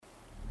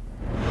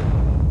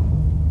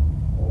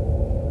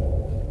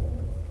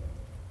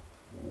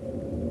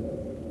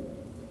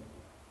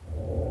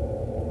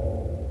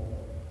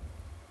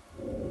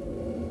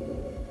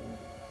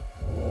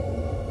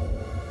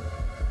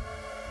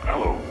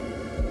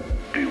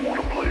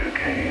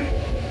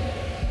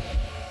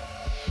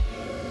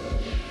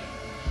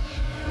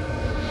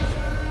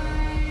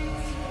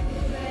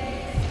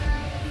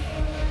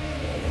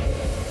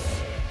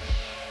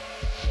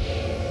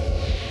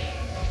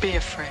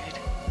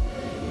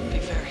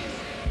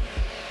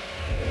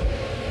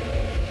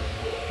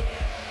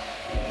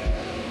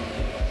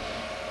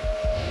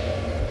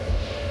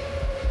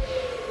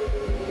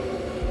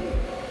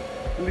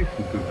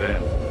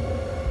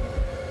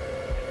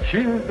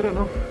children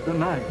of the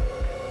night.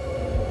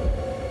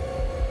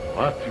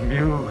 What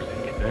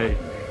music they make.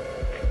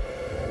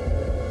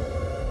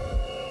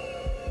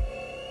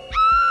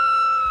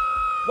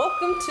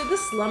 Welcome to the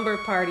Slumber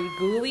Party,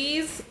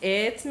 ghoulies.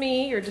 It's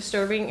me, your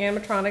disturbing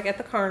animatronic at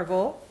the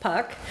carnival,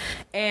 Puck,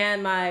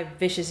 and my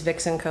vicious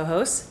vixen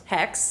co-host,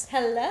 Hex.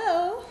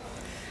 Hello.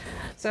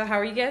 So how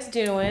are you guys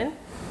doing?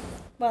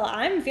 Well,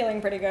 I'm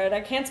feeling pretty good. I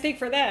can't speak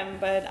for them,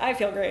 but I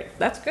feel great.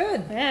 That's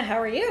good. Yeah,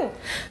 how are you?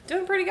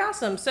 Doing pretty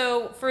awesome.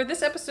 So for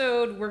this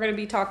episode, we're going to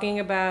be talking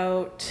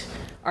about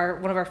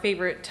one of our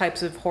favorite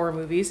types of horror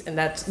movies, and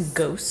that's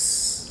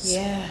ghosts.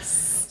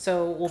 Yes.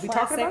 So we'll be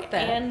talking about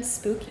that. And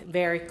spooky.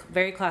 Very,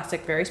 very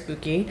classic, very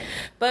spooky.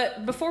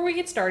 But before we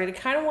get started, I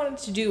kind of wanted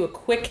to do a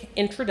quick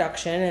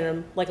introduction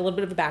and a little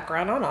bit of a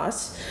background on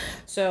us.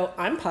 So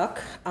I'm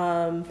Puck.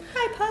 Hi,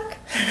 Puck.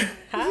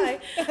 Hi.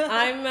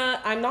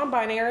 I'm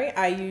non-binary.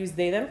 I use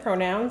they, them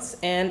pronouns,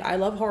 and I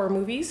love horror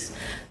movies.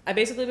 I've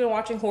basically been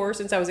watching horror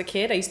since I was a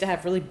kid. I used to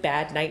have really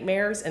bad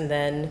nightmares, and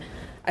then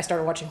I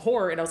started watching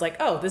horror, and I was like,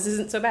 oh, this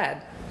isn't so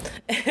bad.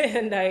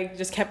 And I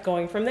just kept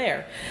going from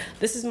there.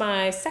 This is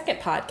my second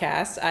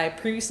podcast. I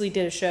previously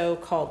did a show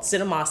called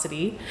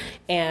Cinemosity,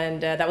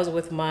 and that was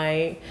with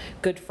my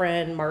good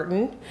friend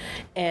Martin.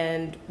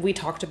 And we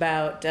talked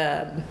about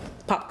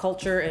pop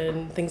culture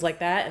and things like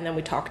that. And then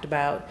we talked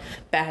about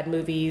bad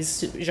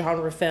movies,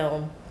 genre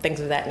film,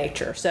 things of that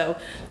nature. So,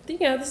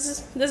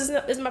 this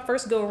is my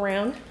first go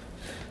around.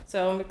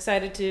 So I'm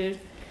excited to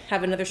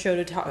have another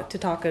show to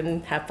talk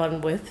and have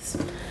fun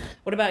with.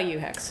 What about you,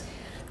 Hex?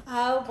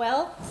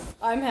 Well,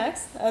 I'm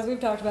Hex, as we've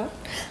talked about.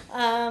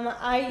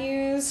 I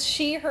use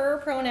she, her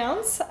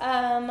pronouns.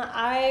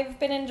 I've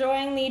been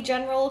enjoying the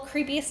general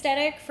creepy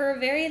aesthetic for a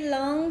very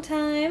long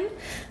time.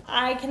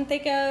 I can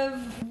think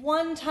of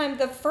one time,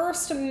 the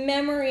first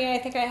memory I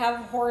think I have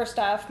of horror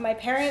stuff. My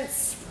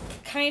parents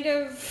kind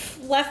of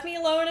left me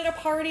alone at a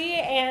party,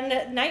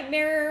 and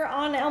Nightmare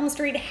on Elm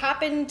Street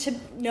happened to...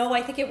 No,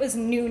 I think it was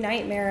New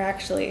Nightmare,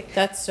 actually.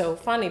 That's so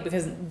funny,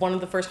 because one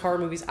of the first horror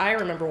movies I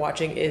remember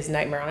watching is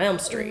Nightmare on Elm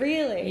Street.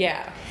 Really?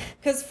 Yeah.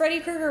 Because Freddy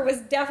Krueger was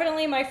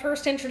definitely my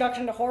first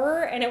introduction to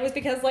horror, and it was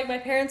because my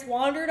parents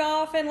wandered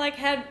off and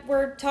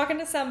were talking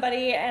to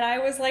somebody, and I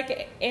was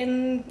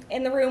in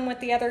the room with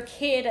the other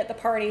kid at the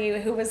party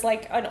who was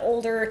an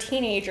older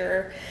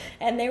teenager,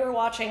 and they were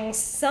watching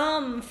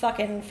some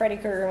fucking Freddy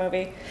Krueger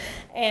movie,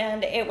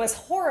 and it was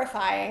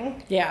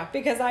horrifying. Yeah.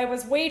 Because I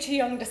was way too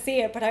young to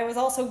see it, but I was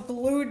also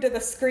glued to the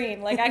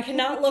screen. I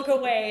cannot look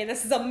away.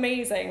 This is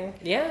amazing.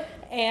 Yeah.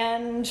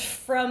 And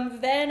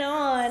from then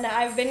on,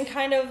 I've been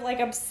kind of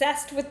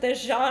obsessed with the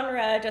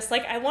genre. Just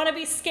I want to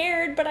be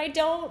scared, but I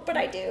don't, but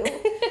I do.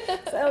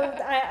 So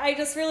I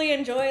just really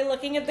enjoy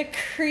looking at the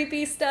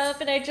creepy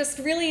stuff, and I just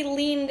really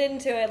leaned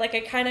into it. I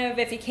kind of,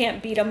 if you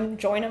can't beat them,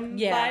 join them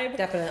vibe.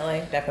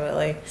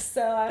 Definitely.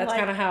 So that's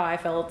kind of how I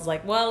felt. It's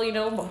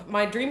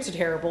my dreams are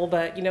terrible,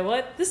 but you know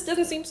what? This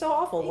doesn't seem so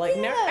awful. I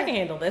can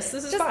handle this.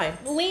 This is just fine.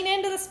 Lean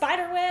into the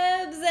spider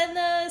webs and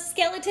the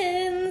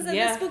skeletons and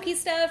the spooky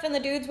stuff and the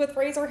dudes with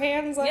razor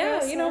hands.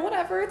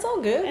 Whatever. It's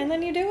all good. And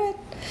then you do it.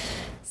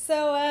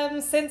 So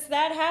since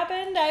that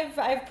happened,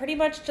 I've pretty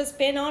much just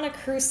been on a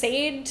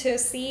crusade to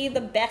see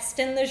the best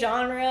in the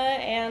genre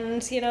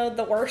and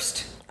the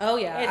worst. Oh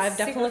yeah, I've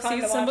definitely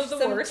seen some of the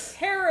worst.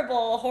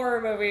 Terrible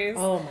horror movies.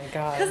 Oh my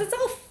god. Because it's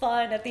all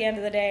fun at the end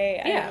of the day.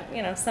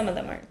 Yeah. Some of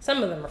them aren't.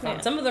 Some of them are fun.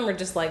 Yeah. Some of them are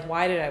just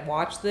why did I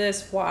watch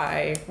this?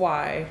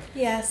 Why?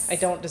 Yes. I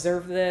don't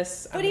deserve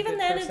this. But even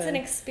then, it's an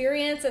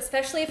experience,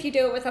 especially if you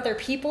do it with other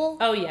people.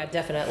 Oh yeah,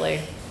 definitely.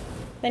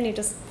 Then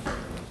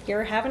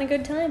you're having a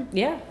good time.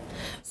 Yeah.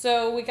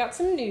 So we got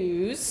some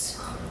news.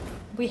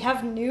 We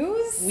have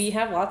news? We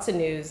have lots of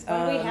news.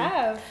 What do we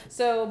have?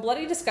 So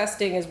Bloody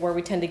Disgusting is where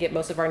we tend to get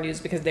most of our news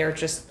because they're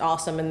just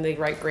awesome and they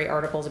write great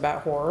articles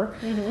about horror.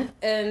 Mm-hmm.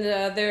 And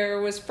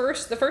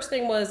the first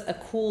thing was a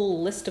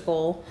cool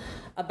listicle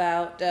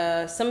about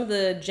some of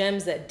the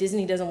gems that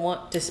Disney doesn't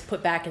want to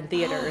put back in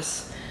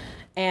theaters.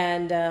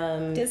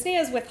 And Disney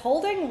is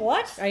withholding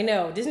what? I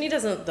know Disney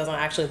doesn't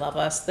actually love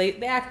us. They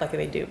act like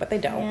they do, but they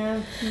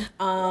don't.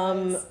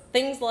 Yeah.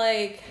 Things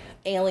like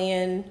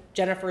Alien,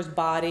 Jennifer's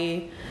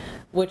Body,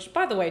 which,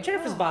 by the way,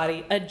 Jennifer's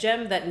Body, a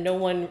gem that no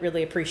one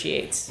really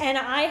appreciates. And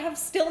I have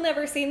still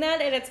never seen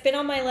that, and it's been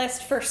on my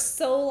list for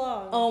so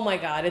long. Oh my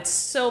god, it's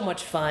so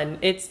much fun.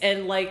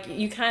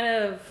 You kind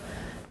of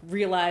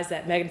realize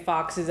that Megan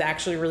Fox is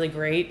actually really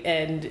great,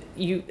 and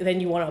then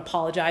you want to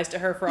apologize to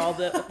her for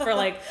the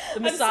misogyny.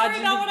 I'm sorry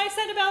about what I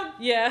said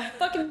about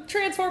fucking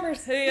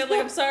Transformers. Yeah,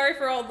 I'm sorry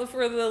for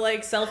the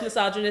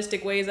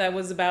self-misogynistic ways I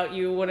was about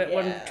you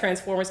when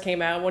Transformers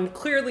came out, when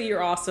clearly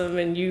you're awesome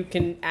and you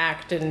can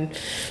act and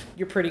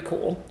you're pretty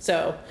cool.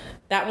 So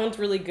that one's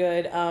really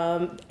good.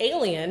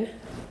 Alien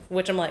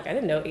which I'm like, I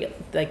didn't know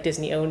like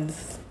Disney owned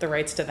the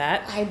rights to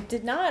that. I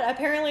did not.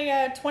 Apparently,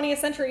 20th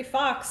Century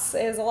Fox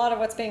is a lot of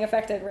what's being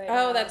affected right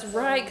now. Oh, that's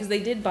right, because they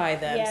did buy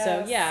them. Yes.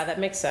 So yeah, that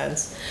makes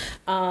sense.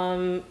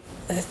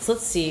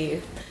 Let's see.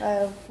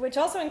 Which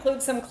also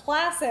includes some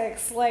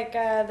classics like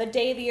The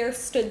Day the Earth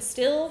Stood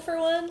Still, for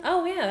one.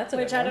 Oh yeah, that's a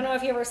Which good I don't one. know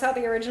if you ever saw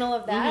the original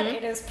of that.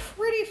 It is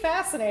pretty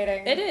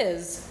fascinating. It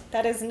is.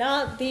 That is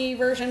not the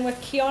version with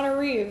Keanu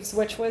Reeves,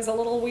 which was a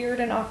little weird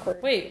and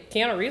awkward. Wait,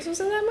 Keanu Reeves was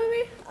in that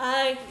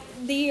movie?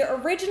 The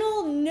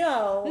original,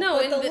 no. No,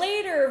 but in the the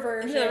later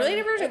version. the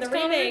later version, The it's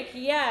Keanu remake,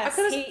 Reeves? yes.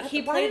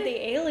 He why played did-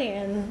 the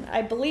alien,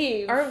 I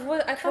believe. Or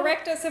what?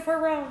 Correct us if we're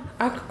wrong.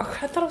 I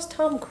thought it was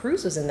Tom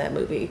Cruise was in that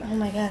movie. Oh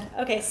my god.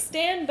 Okay,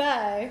 stand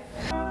by.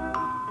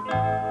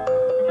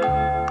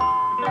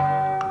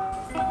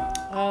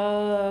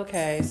 Oh,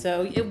 okay.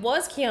 So it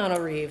was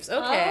Keanu Reeves. Okay.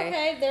 Oh,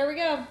 okay, there we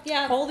go.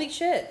 Yeah. Holy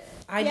shit.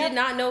 I Yep. did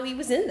not know he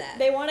was in that.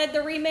 They wanted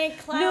the remake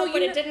Cloud, No, you but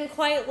know- it didn't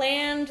quite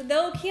land.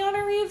 Though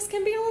Keanu Reeves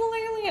can be a little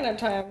alien at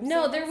times.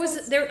 No, So there it was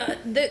makes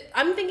there.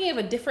 I'm thinking of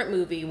a different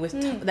movie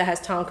with that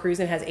has Tom Cruise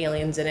and has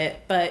aliens in it,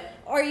 but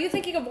Are you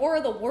thinking of War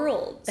of the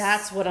Worlds?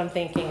 that's what I'm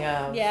thinking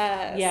of.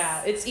 Yes.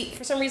 Yeah, it's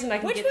for some reason I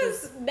can Which get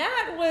was this.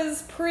 that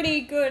was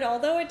pretty good,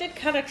 although it did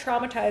kind of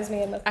traumatize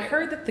me in the I theater.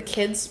 heard that the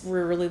kids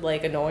were really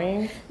like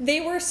annoying.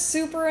 They were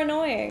super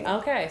annoying.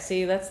 Okay,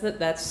 see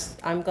that's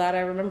I'm glad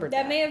I remembered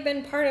that. That may have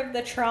been part of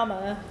the trauma.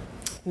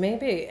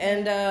 Maybe.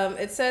 And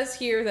it says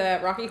here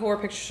that Rocky Horror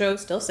Picture Show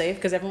is still safe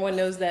because everyone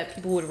knows that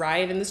people would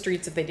riot in the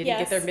streets if they didn't Yes.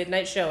 get their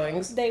midnight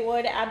showings. They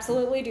would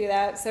absolutely do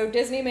that. So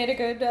Disney made a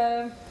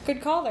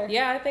good call there.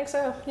 Yeah, I think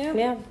so.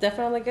 Yeah.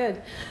 Definitely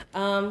good.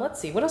 Let's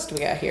see. What else do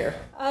we got here?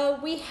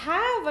 We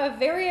have a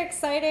very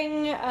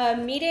exciting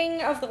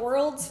meeting of the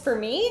worlds for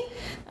me,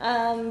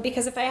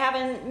 because if I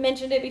haven't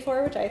mentioned it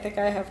before, which I think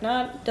I have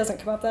not, doesn't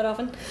come up that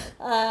often,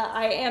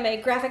 I am a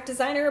graphic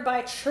designer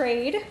by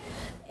trade.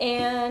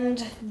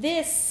 And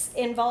this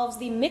involves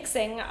the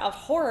mixing of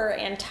horror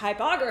and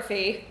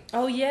typography,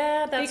 Oh,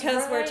 yeah, that's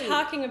because right. we're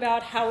talking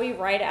about how we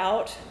write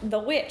out The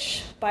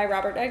Witch by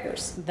Robert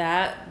Eggers.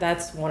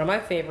 That's one of my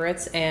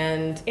favorites,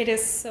 and It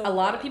is so a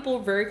lot of people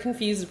are very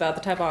confused about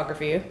the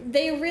typography.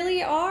 They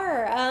really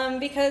are,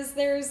 because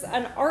there's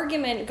an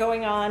argument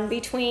going on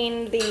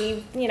between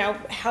the,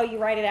 how you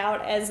write it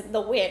out as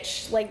The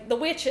Witch. Like, The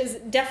Witch is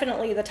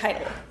definitely the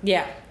title.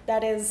 Yeah.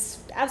 That is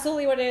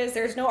absolutely what it is.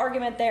 There's no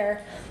argument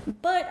there.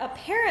 But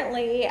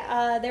apparently,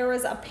 there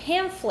was a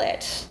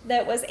pamphlet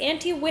that was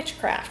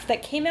anti-witchcraft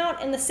that came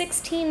out in the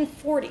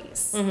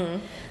 1640s.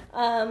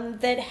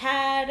 That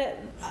had,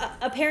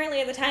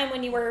 apparently at the time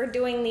when you were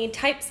doing the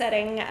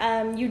typesetting,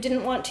 you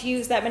didn't want to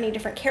use that many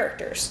different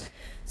characters.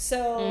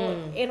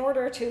 So in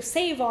order to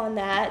save on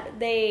that,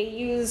 they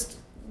used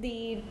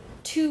the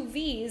 2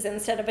 V's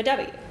instead of a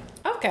W.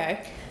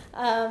 Okay.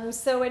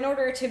 So in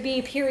order to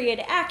be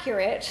period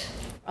accurate,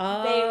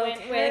 they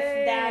went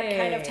with that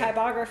kind of Okay.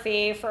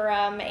 typography for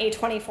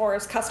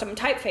A24's custom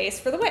typeface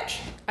for The Witch.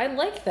 I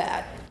like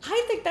that.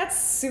 I think that's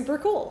super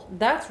cool.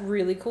 That's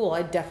really cool.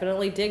 I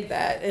definitely dig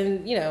that.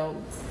 And,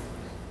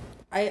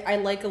 I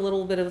like a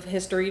little bit of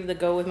history to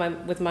go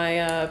with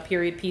my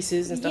period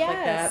pieces and stuff like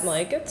Yes. that.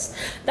 Like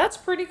that's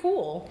pretty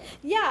cool.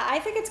 Yeah, I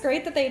think it's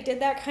great that they did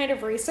that kind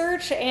of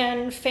research,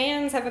 and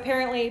fans have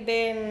apparently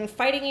been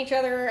fighting each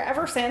other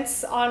ever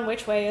since on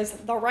which way is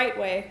the right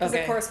way. Because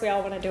Okay. of course we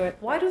all want to do it.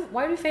 Why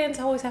do fans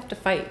always have to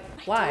fight?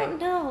 Why? I don't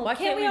know. Why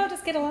Can't we all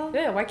just get along?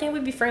 Yeah, why can't we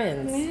be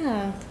friends?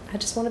 Yeah. I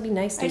just want to be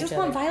nice to I each just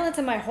other. want violence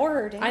in my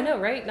horror, damn. I know,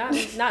 right? Not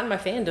in my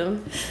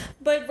fandom.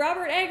 But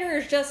Robert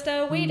Eggers just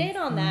weighed in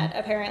on that,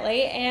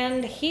 apparently,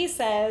 and he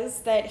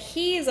says that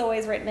he's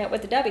always written it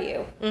with a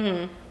W.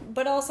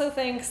 But also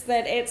thinks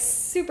that it's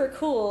super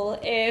cool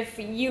if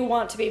you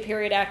want to be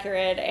period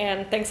accurate,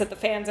 and thinks that the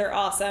fans are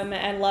awesome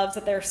and loves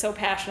that they're so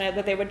passionate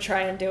that they would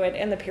try and do it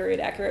in the period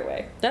accurate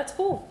way. That's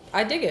cool.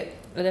 I dig it.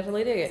 I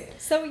definitely dig it.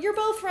 So you're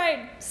both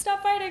right.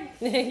 Stop fighting.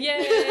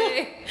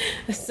 Yay!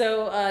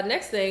 So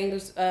next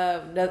thing,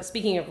 now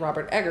speaking of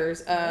Robert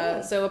Eggers,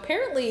 so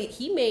apparently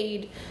he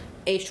made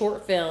a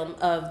short film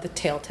of The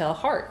Telltale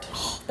Heart.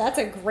 That's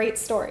a great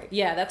story.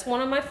 Yeah, that's one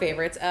of my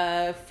favorites.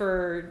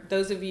 For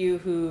those of you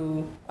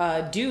who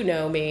do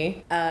know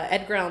me,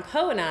 Edgar Allan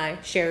Poe and I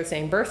share the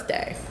same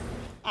birthday.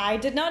 I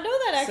did not know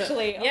that,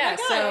 actually. Oh yeah, my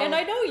god, so- and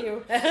I know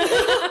you.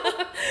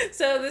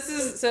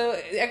 So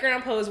Edgar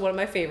Allan Poe is one of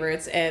my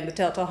favorites, and The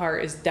Telltale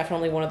Heart is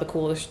definitely one of the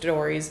coolest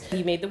stories.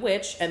 He made The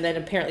Witch, and then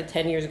apparently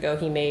 10 years ago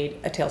he made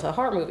a Telltale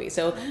Heart movie.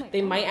 So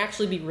they might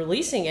actually be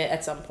releasing it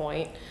at some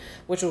point,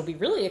 which will be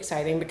really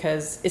exciting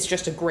because it's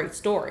just a great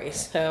story.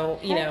 So,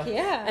 Heck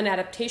yeah. an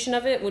adaptation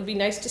of it would be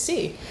nice to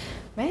see.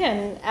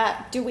 Man,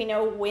 do we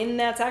know when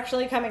that's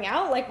actually coming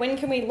out? Like, when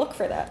can we look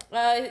for that?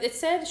 It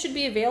said it should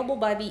be available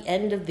by the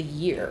end of the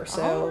year,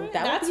 so Alright,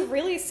 that's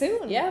really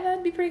soon. Yeah,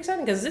 that'd be pretty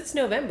exciting because it's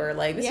November.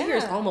 Like, this year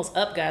is almost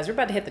up, guys. We're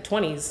about to hit the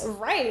 20s.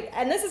 Right,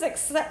 and this is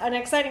an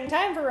exciting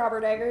time for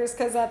Robert Eggers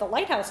because The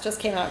Lighthouse just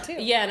came out too.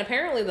 Yeah, and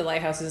apparently The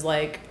Lighthouse is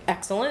like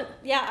excellent.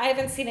 Yeah, I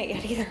haven't seen it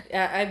yet either.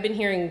 I've been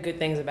hearing good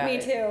things about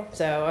it. Me too.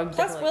 So I'm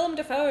Plus, Willem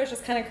Dafoe is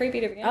just kind of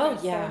creepy to begin with.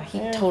 Oh yeah, he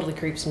totally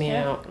creeps me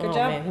out. Good oh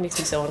job. man, he makes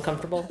me so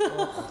uncomfortable.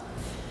 Ugh.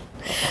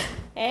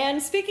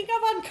 And speaking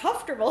of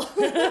uncomfortable,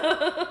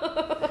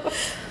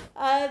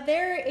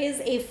 there is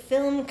a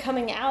film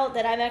coming out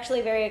that I'm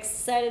actually very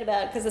excited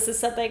about because this is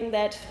something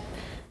that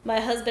my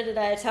husband and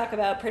I talk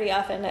about pretty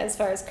often as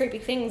far as creepy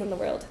things in the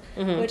world,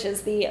 which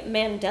is the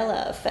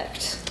Mandela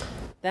effect.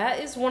 That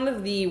is one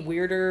of the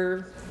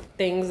weirder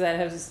things that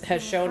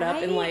has shown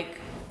up in like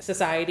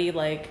society,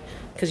 like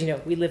because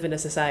we live in a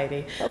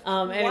society.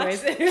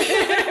 Anyways,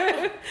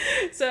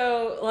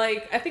 so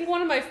like I think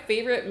one of my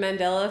favorite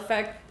Mandela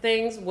effect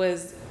things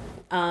was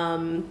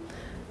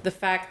the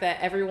fact that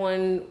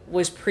everyone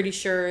was pretty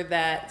sure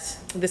that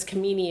this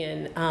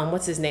comedian,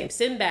 what's his name,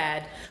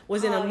 Sinbad,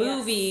 was in a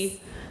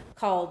movie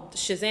called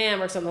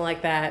Shazam or something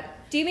like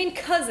that. Do you mean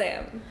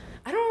Kazam?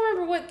 I don't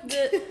remember what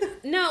the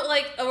no,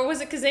 like, or was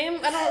it Kazam?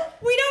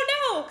 We don't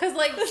know because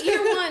like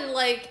either one,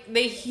 like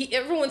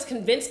everyone's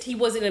convinced he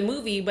was in a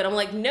movie, but I'm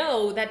like,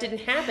 no, that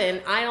didn't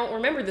happen. I don't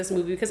remember this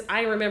movie because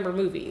I remember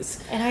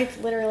movies, and I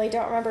literally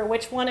don't remember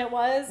which one it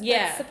was.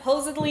 Yeah, but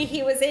supposedly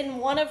he was in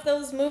one of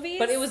those movies,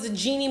 but it was a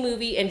genie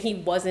movie and he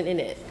wasn't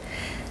in it.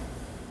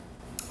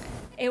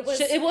 It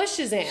was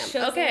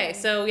Shazam. Okay,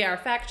 so yeah, our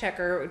fact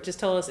checker just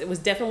told us it was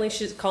definitely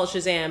called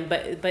Shazam,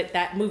 but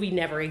that movie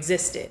never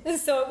existed.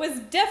 So it was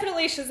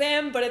definitely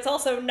Shazam, but it's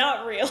also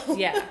not real.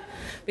 Yeah,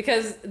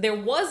 because there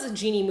was a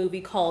genie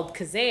movie called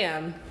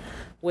Kazam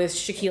with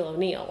Shaquille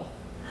O'Neal.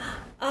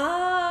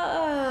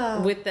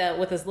 Ah. With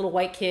this little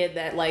white kid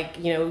that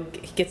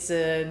gets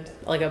a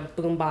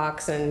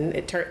boombox and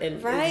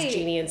there's a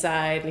genie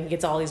inside and he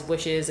gets all these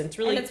wishes and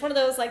it's one of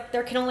those like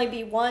there can only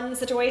be one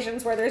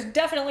situations where there's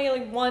definitely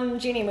like one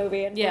genie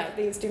movie and both of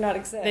these do not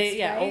exist.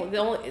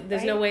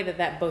 There's no way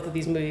that both of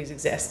these movies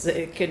exist.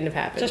 It couldn't have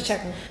happened. Just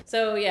checking.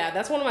 So yeah,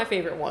 that's one of my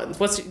favorite ones.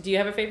 Do you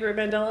have a favorite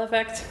Mandela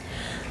effect?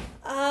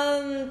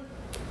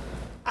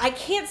 I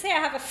can't say I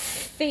have a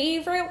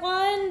favorite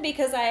one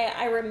because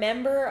I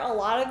remember a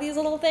lot of these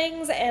little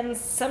things and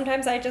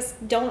sometimes I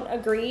just don't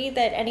agree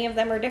that any of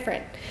them are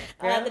different.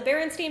 Yeah. The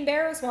Berenstain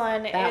Bears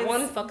one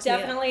is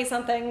definitely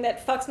something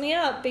that fucks me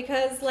up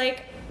because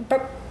like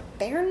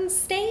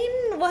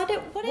Berenstain? What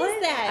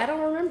is that? I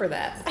don't remember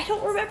that. I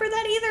don't remember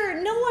that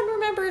either. No one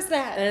remembers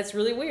that. And it's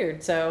really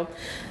weird. So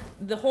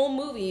the whole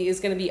movie is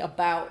going to be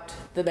about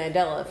the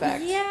Mandela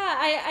effect. Yeah,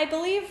 I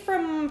believe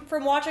from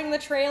watching the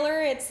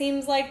trailer, it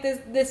seems like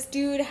this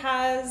dude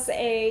has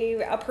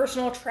a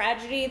personal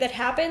tragedy that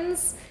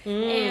happens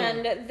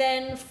and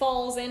then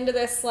falls into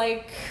this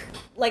like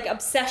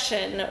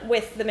obsession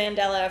with the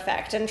Mandela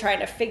effect and trying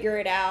to figure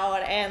it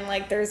out, and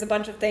like there's a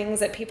bunch of things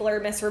that people are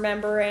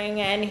misremembering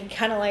and he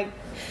kind of like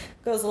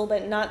goes a little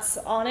bit nuts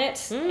on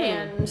it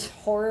and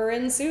horror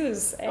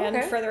ensues.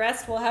 And for the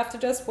rest, we'll have to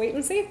just wait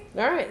and see.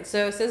 All right.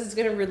 So it says it's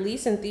going to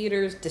release in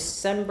theaters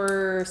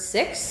December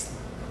 6th.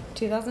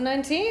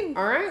 2019.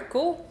 All right.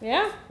 Cool.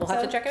 Yeah. We'll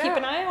have to check it out.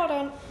 Keep an eye out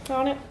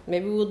on it.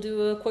 Maybe we'll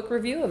do a quick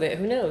review of it.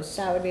 Who knows?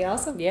 That would be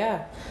awesome.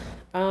 Yeah.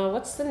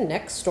 What's the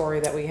next story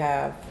that we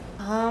have?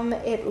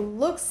 It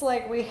looks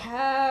like we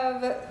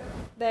have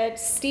that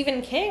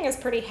Stephen King is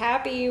pretty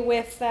happy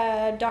with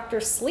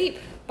Dr. Sleep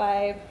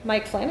by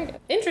Mike Flanagan.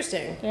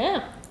 Interesting.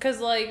 Yeah.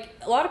 Because, like,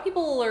 a lot of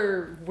people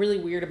are really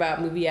weird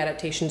about movie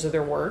adaptations of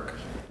their work.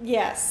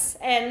 Yes.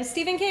 And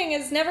Stephen King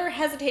has never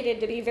hesitated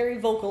to be very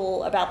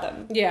vocal about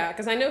them. Yeah,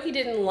 because I know he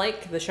didn't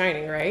like The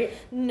Shining, right?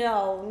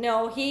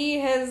 No. He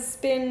has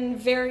been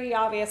very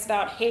obvious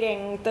about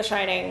hating The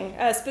Shining,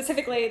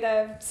 specifically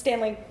the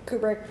Stanley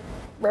Kubrick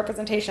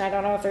representation. I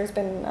don't know if there's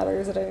been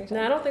others at any time.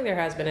 No, I don't think there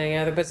has been any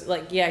other, but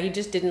like, yeah, he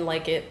just didn't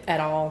like it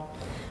at all.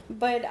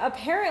 But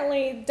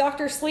apparently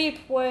Dr. Sleep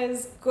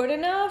was good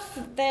enough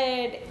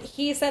that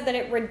he said that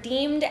it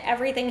redeemed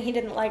everything he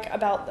didn't like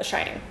about The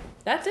Shining.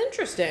 That's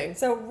interesting.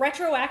 So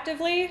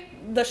retroactively,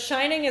 The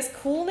Shining is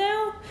cool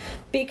now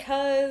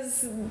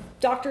because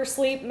Dr.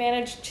 Sleep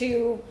managed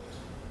to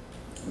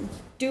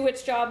do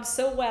its job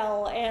so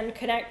well and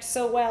connect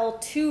so well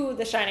to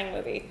The Shining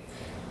movie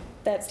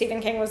that Stephen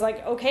King was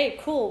like, okay,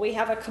 cool, we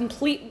have a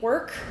complete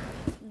work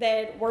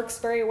that works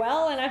very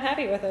well and I'm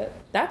happy with it.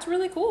 That's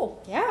really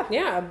cool. Yeah.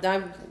 Yeah,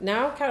 I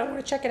now kind of want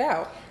to check it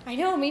out. I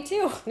know, me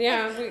too.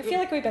 Yeah. I feel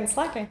like we've been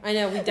slacking. I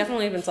know, we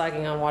definitely have been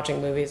slacking on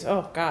watching movies.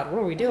 Oh, God, what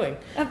are we doing?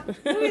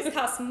 Movies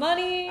cost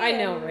money. I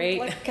know, right?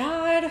 Like,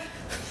 God.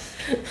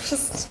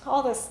 Just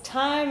all this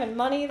time and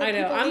money that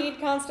people need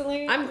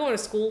constantly. I'm going to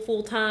school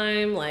full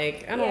time.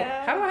 Like, how do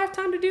I have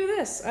time to do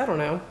this? I don't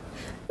know.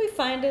 We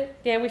find it.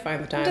 Yeah, we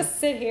find the time. Just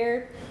sit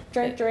here,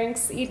 drink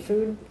drinks, eat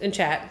food. And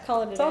chat.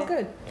 Call it a day. It's all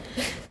good.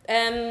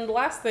 And the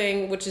last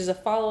thing, which is a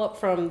follow-up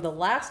from the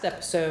last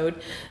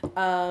episode,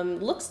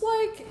 looks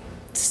like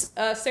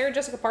Sarah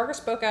Jessica Parker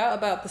spoke out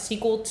about the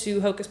sequel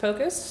to Hocus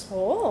Pocus.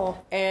 Oh.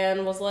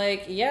 And was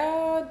like,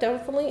 yeah,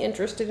 definitely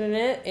interested in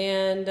it.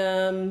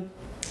 And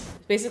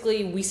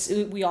basically,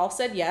 we all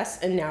said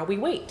yes, and now we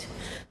wait.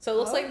 So it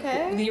looks like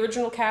the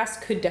original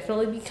cast could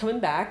definitely be coming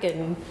back,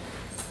 and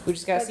we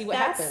just gotta see what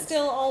happens. That's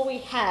still all we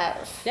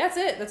have. That's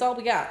it. That's all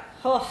we got.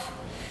 Oh.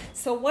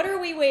 So what are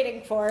we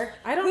waiting for?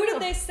 I don't know. Who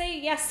did they say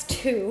yes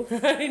to?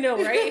 I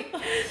know, right?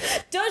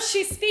 Does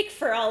she speak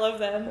for all of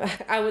them?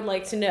 I would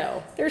like to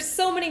know. There's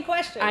so many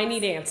questions. I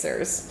need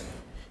answers.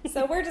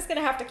 So we're just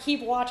gonna have to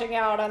keep watching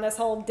out on this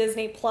whole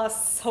Disney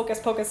Plus Hocus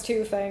Pocus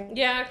 2 thing.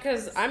 Yeah,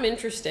 because I'm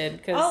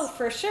interested. Oh,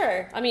 for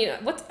sure. I mean,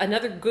 what's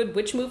another good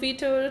witch movie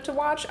to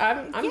watch?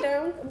 I'm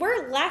down.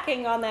 We're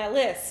lacking on that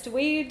list.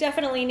 We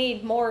definitely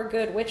need more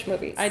good witch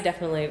movies. I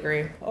definitely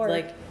agree. Or,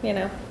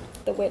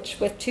 The Witch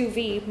with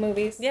 2V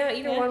movies. Yeah,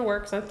 either one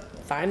works. That's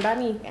fine by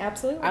me.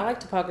 Absolutely. I like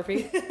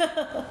typography.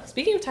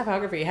 Speaking of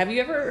typography, have I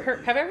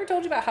ever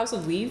told you about House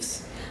of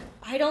Leaves?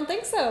 I don't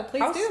think so.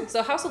 Please do.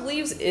 So House of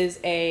Leaves is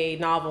a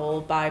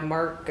novel by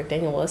Mark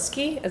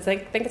Danielewski. I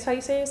think that's how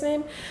you say his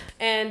name.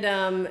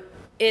 And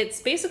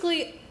it's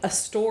basically a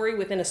story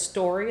within a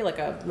story, like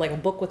a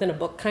book within a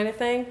book kind of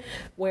thing,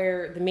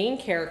 where the main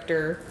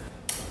character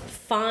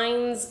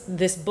finds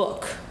this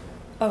book.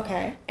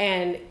 Okay.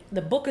 And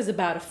the book is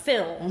about a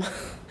film,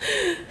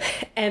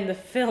 and the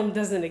film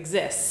doesn't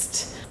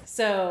exist.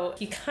 So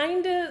he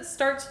kind of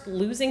starts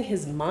losing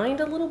his mind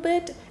a little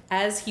bit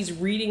as he's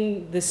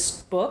reading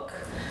this book.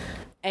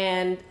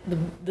 And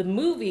the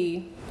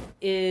movie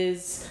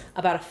is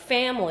about a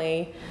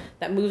family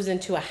that moves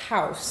into a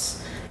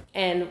house.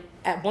 And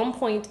at one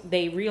point,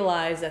 they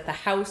realize that the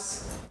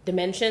house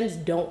dimensions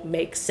don't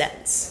make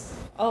sense.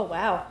 Oh,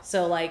 wow.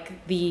 So,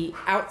 like, the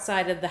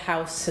outside of the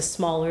house is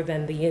smaller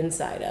than the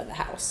inside of the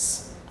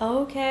house.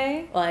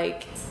 Okay.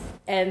 Like,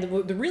 and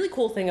the really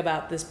cool thing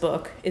about this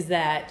book is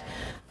that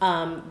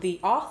the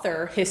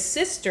author, his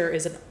sister,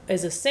 is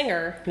a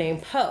singer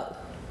named Poe.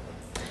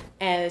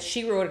 And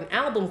she wrote an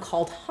album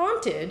called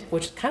Haunted,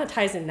 which kind of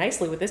ties in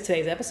nicely with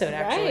today's episode,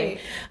 actually.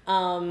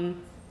 Right.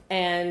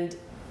 And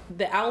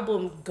the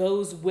album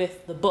goes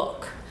with the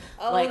book.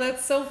 Oh,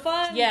 that's so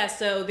fun. Yeah,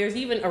 so there's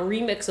even a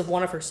remix of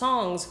one of her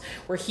songs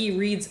where he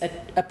reads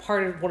a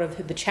part of one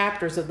of the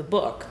chapters of the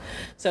book.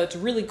 So it's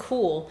really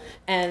cool.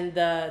 And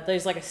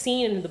there's like a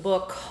scene in the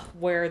book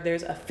where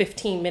there's a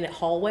 15-minute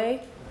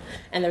hallway,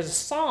 and there's a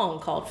song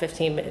called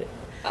 15 Minute.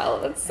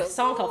 Oh, that's so A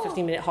song cool. called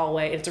 15 Minute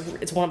Hallway.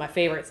 It's one of my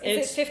favorites.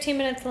 Is it 15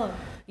 minutes long?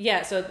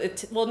 Yeah, so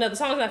no, the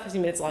song's not 15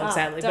 minutes long,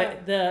 sadly, darn.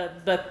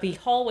 but the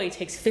hallway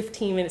takes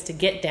 15 minutes to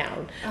get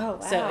down. Oh, wow.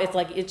 So it's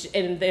like it's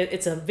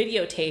a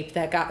videotape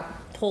that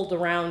got pulled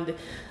around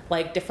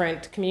like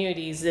different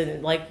communities,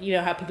 and like, you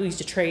know how people used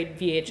to trade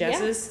VHSs.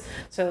 Yeah.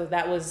 So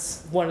that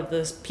was one of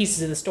the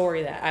pieces of the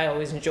story that I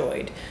always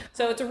enjoyed.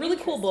 So it's a really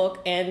cool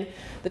book, and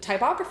the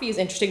typography is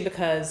interesting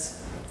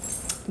because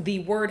the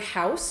word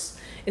house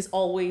is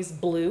always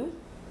blue.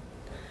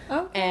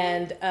 Okay.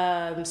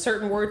 And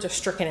certain words are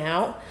stricken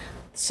out.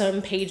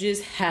 Some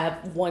pages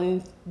have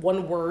one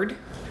word.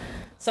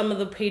 Some of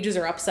the pages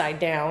are upside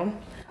down.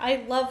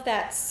 I love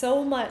that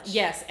so much.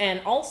 Yes,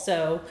 and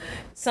also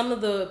some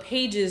of the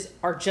pages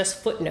are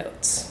just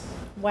footnotes.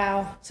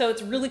 Wow. So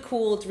it's really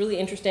cool, it's really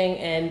interesting,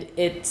 and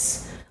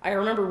I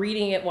remember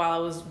reading it while I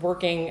was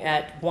working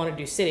at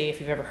Wanadu City, if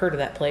you've ever heard of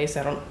that place.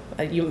 Some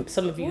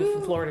of you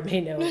from Florida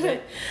may know of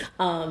it.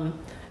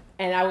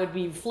 And I would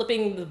be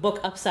flipping the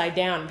book upside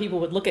down, and people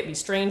would look at me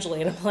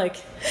strangely, and I'm like,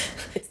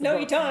 "No,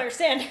 you don't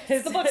understand.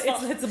 It's the book's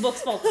fault. It's the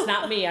book's fault. It's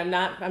not me. I'm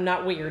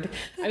not weird.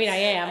 I mean, I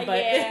am, but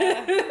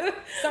yeah.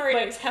 Sorry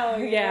to tell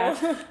you. Yeah.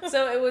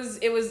 So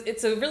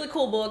it's a really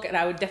cool book, and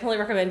I would definitely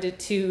recommend it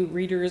to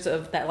readers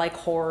that like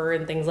horror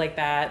and things like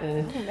that.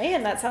 And oh,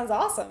 man, that sounds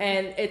awesome.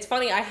 And it's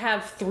funny. I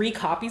have 3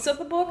 copies of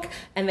the book,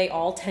 and they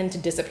all tend to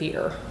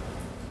disappear.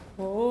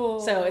 Oh.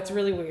 So it's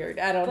really weird.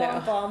 I don't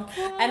know. Bum.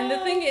 And the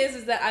thing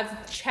is that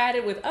I've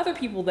chatted with other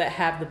people that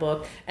have the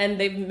book, and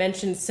they've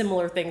mentioned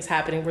similar things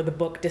happening where the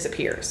book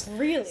disappears.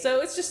 Really?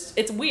 So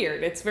it's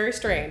weird. It's very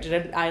strange,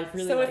 and I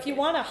really. So like if you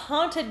want a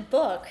haunted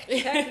book,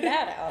 check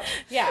that out.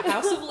 Yeah,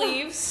 House of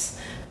Leaves,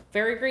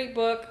 very great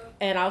book,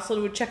 and I also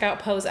would check out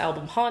Poe's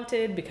album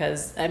Haunted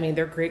because I mean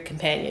they're great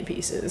companion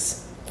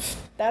pieces.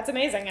 That's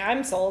amazing.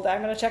 I'm sold.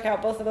 I'm going to check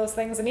out both of those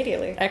things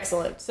immediately.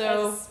 Excellent.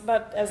 So,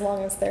 but as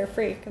long as they're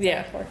free.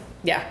 Yeah.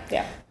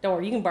 Yeah. Don't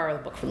worry, you can borrow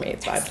the book from me.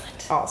 It's fine.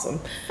 Awesome.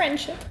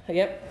 Friendship.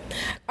 Yep.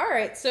 All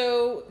right.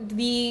 So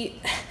the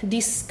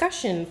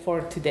discussion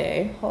for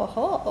today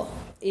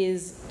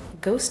is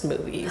ghost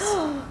movies.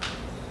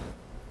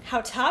 How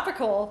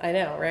topical. I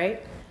know,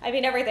 right? I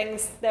mean, everything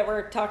that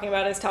we're talking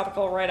about is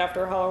topical right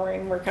after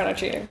Halloween. We're kind of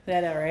cheating.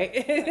 I know,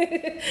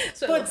 right?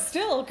 But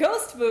still,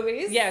 ghost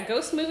movies. Yeah,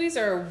 ghost movies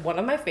are one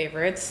of my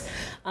favorites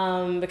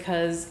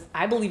because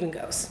I believe in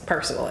ghosts,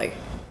 personally.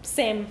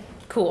 Same.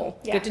 Cool.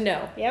 Yeah. Good to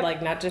know.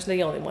 Yep. Not just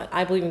the only one.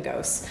 I believe in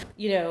ghosts.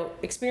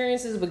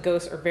 Experiences with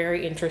ghosts are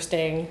very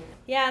interesting.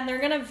 Yeah, and they're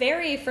going to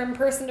vary from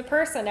person to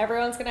person.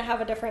 Everyone's going to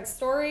have a different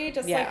story,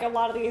 just Yeah. like a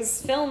lot of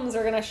these films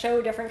are going to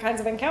show different kinds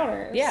of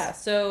encounters. Yeah,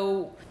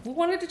 so we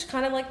wanted to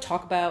kind of like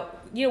talk about,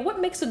 what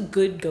makes a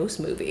good ghost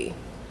movie.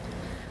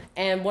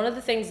 And one of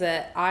the things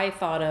that I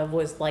thought of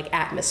was like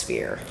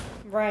atmosphere.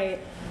 Right.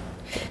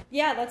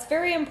 Yeah, that's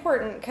very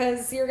important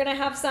because you're going to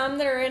have some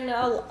that are in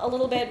a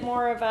little bit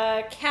more of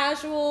a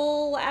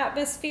casual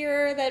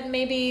atmosphere that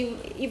maybe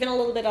even a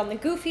little bit on the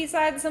goofy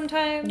side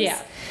sometimes.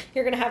 Yeah.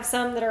 You're going to have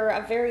some that are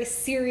a very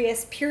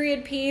serious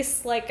period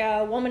piece, like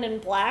a Woman in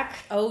Black.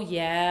 Oh,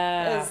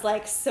 yeah. Is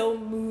like so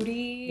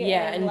moody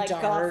And like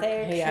dark.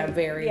 gothic. Yeah,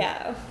 very.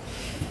 Yeah.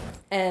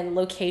 And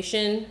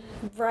location.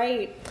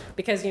 Right.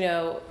 Because,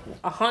 a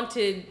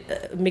haunted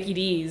Mickey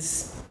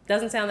D's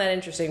doesn't sound that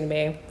interesting to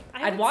me.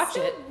 I'd watch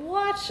it.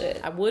 Watch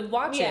it. I would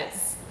watch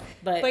Yes.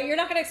 it. But you're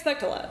not going to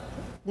expect a lot.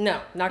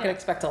 no, not going to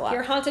expect a lot.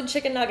 Your haunted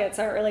chicken nuggets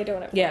aren't really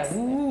doing it for Yeah. us.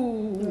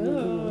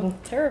 Ooh.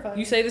 Terrifying.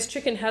 You say this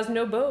chicken has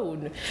no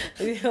bone.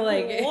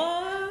 Like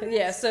What?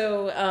 Yeah,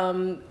 so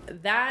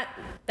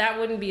that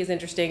wouldn't be as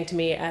interesting to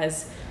me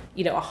as,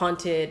 a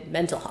haunted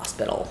mental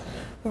hospital.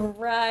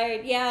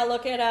 Right. Yeah,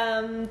 look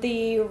at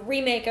the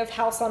remake of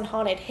House on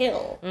Haunted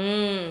Hill.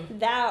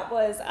 That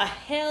was a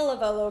hell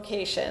of a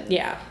location.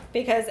 Yeah.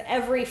 Because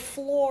every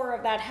floor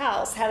of that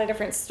house had a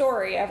different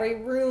story. Every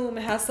room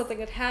has something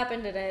that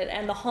happened in it,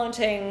 and the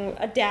haunting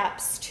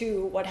adapts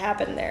to what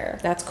happened there.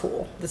 That's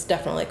cool. That's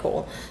definitely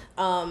cool.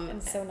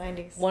 And so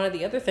 90s. One of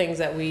the other things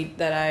that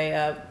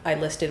I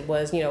listed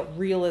was,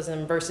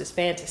 realism versus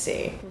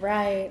fantasy.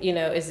 Right.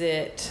 Is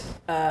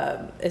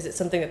it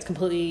something that's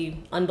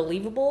completely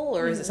unbelievable,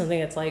 or is it something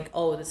that's like,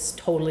 oh, this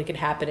totally could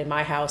happen in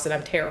my house and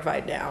I'm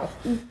terrified now?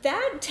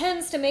 That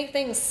tends to make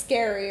things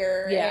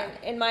scarier, Yeah.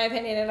 in my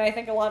opinion, and I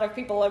think a lot of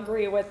people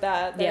agree with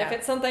that. That Yeah. if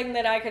it's something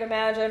that I could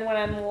imagine when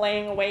I'm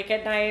laying awake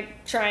at night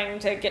trying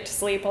to get to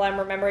sleep while I'm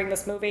remembering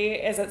this movie,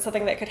 is it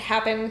something that could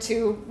happen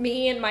to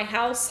me in my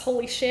house?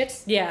 Holy shit.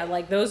 Yeah,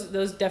 like those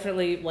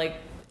definitely like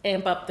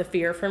amp up the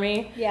fear for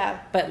me. Yeah.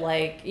 But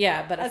like,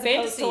 but a As fantasy,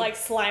 opposed to like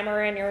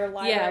Slimer in your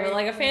library. yeah, but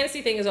like a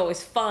fantasy thing is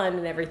always fun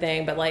and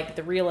everything, but like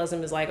the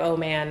realism is like, oh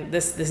man,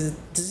 this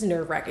is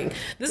nerve wracking.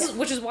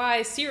 Which is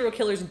why serial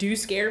killers do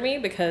scare me,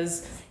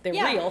 because they're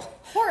real.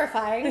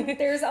 Horrifying.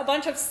 There's a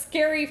bunch of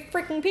scary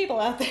freaking people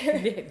out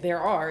there.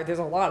 There's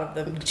a lot of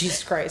them.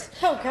 Jesus Christ.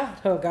 Oh god.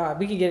 Oh god,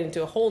 we could get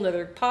into a whole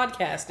nother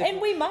podcast And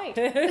we might.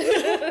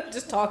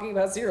 just talking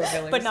about serial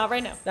killers. But not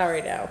right now. Not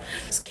right now.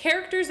 It's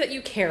characters that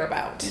you care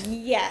about.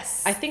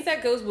 Yes. I think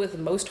that goes with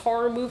most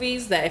horror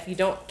movies, that if you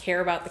don't care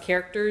about the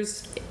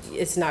characters,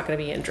 it's not going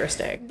to be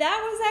interesting. That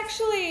was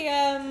actually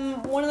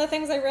one of the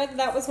things I read.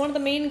 That was one of the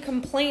main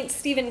complaints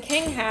Stephen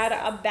King had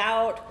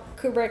about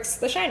Kubrick's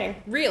The Shining.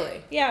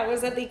 Really? Yeah, it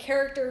was that the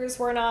characters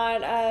were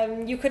not,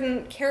 you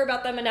couldn't care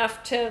about them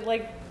enough to,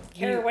 like,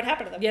 care what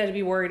happened to them. Yeah, to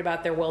be worried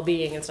about their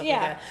well-being and stuff like Yeah.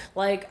 that.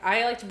 Like,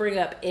 I like to bring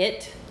up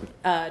It,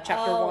 chapter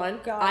Oh, 1.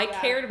 God, I yeah.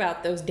 cared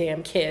about those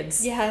damn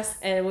kids. Yes.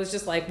 And it was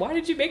just like, why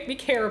did you make me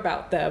care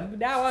about them?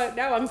 Now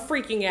I'm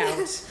freaking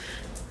out.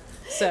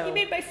 So You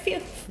made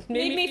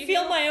me me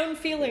feel my own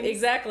feelings.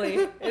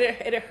 exactly.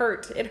 It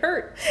hurt. It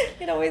hurt.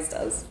 It always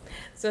does.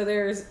 So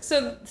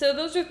so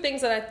those are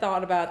things that I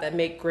thought about that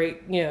make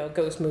great,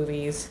 ghost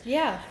movies.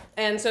 Yeah.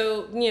 And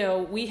so,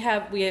 we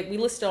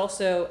listed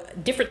also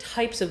different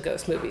types of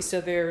ghost movies.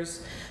 So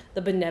there's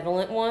the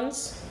benevolent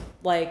ones,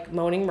 like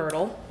Moaning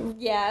Myrtle.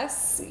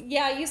 Yes.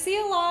 Yeah, you see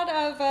a lot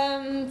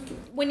of,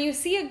 when you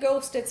see a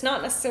ghost, it's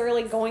not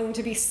necessarily going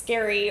to be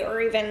scary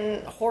or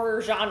even horror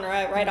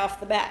genre right off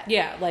the bat.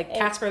 Yeah, like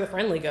Casper the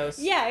Friendly Ghost.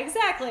 Yeah,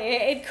 exactly.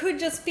 It could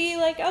just be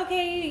like,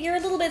 okay, you're a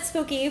little bit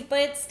spooky,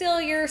 but still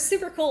you're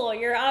super cool.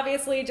 You're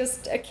obviously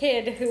just a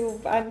kid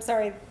who, I'm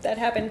sorry that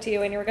happened to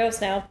you and you're a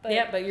ghost now. But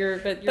Yeah, but you're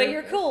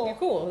cool. You're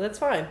cool. That's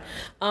fine.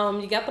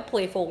 You got the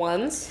playful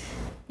ones.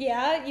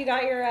 yeah, you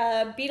got your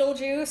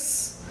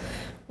Beetlejuice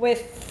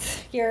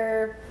with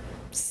your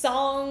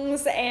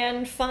songs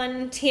and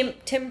fun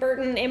Tim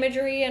Burton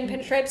imagery and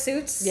pinstripe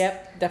suits.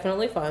 Yep,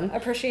 definitely fun.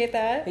 Appreciate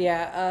that.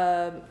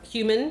 Yeah,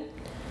 Human.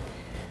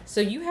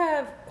 So you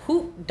have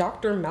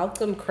Dr.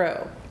 Malcolm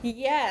Crowe.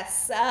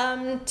 Yes.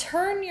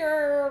 Turn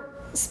your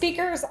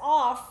speakers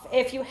off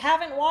if you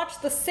haven't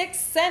watched The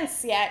Sixth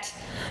Sense yet.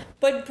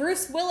 But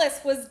Bruce Willis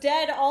was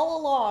dead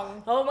all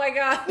along. Oh my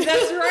god,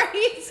 that's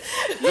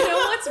right. You know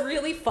what's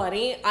really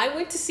funny? I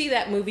went to see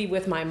that movie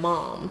with my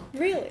mom.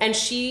 Really? And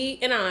she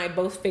and I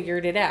both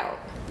figured it out,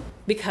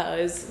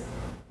 because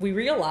we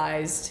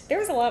realized There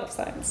was a lot of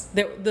signs.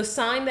 that the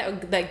sign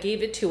that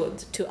gave it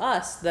to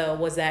us, though,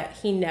 was that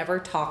he never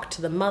talked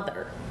to the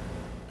mother.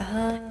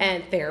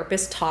 And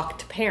therapists talk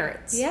to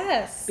parents.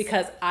 Yes.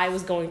 Because I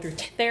was going through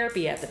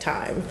therapy at the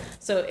time.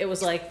 So it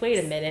was like,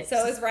 wait a minute.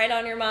 So it was right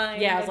on your mind.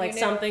 yeah, I was and like,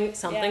 you knew.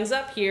 something's Yeah.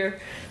 up here.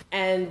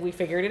 And we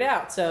figured it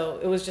out. So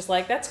it was just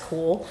like, that's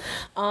cool.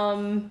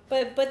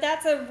 But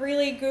that's a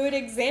really good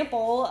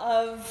example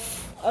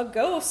of a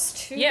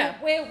ghost.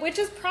 Which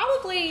is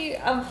probably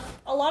a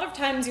lot of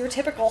times your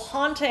typical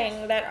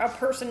haunting that a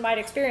person might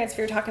experience if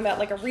you're talking about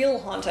like a real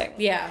haunting.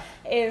 Yeah.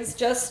 Is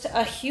just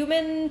a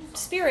human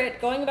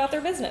spirit going about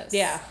their business.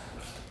 Yeah.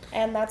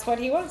 And that's what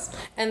he was.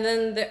 And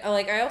then,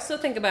 I also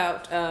think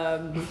about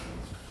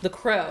The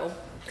Crow.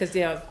 Because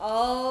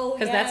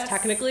that's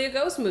technically a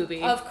ghost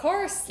movie. Of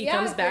course. He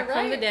comes back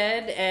from the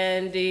dead,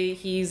 and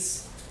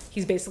he's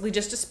basically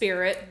just a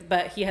spirit,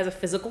 but he has a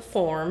physical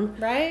form.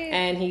 Right.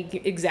 And he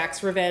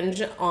exacts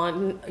revenge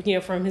on,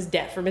 from his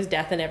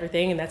death and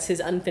everything, and that's his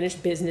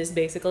unfinished business,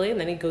 basically, and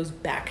then he goes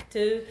back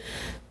to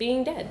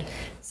being dead.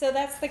 So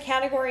that's the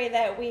category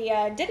that we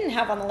didn't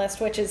have on the list,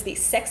 which is the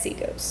sexy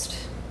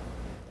ghost.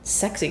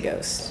 Sexy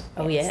ghost.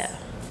 Oh, yeah.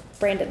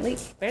 Brandon Lee.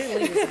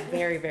 Brandon Lee was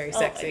very, very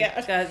sexy. Oh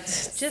my God.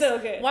 Just, so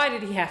good. Why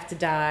did he have to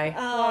die?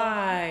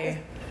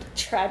 Why?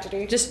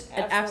 Tragedy. Just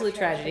an absolute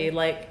tragedy.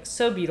 Like,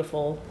 so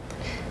beautiful.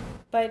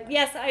 But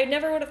yes, I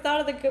never would have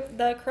thought of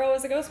the Crow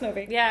as a ghost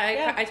movie.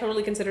 Yeah, I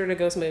totally consider it a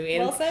ghost movie.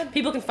 And well said.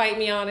 People can fight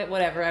me on it,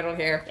 whatever, I don't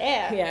care.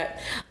 Yeah. Yeah.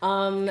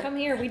 Come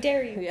here, we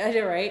dare you. Yeah,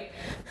 you're right.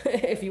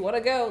 If you want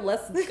to go,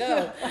 let's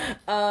go.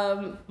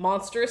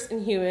 Monstrous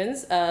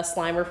Inhumans,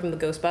 Slimer from the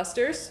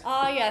Ghostbusters.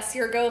 Ah, yes,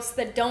 your ghosts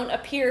that don't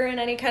appear in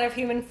any kind of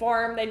human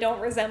form. They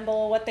don't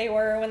resemble what they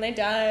were when they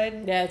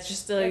died. Yeah, it's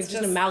just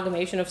an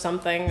amalgamation of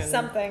something. And,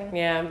 something.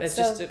 Yeah, it's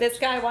so just... this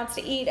guy wants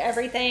to eat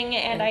everything,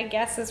 and I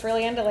guess is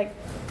really into, like,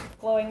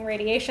 glowing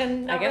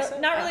radiation.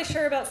 Not really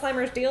sure about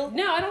Slimer's deal.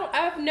 No,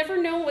 I've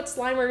never known what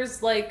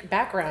Slimer's like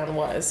background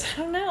was. I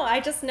don't know.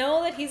 I just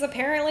know that he's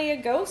apparently a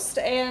ghost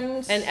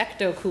and an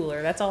ecto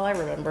cooler. That's all I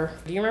remember.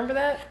 Do you remember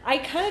that? I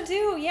kind of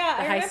do. Yeah,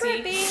 I remember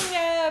it being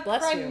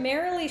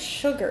primarily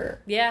sugar.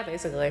 Yeah,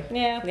 basically.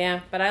 Yeah,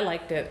 but I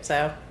liked it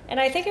so.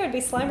 And I think it would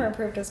be Slimer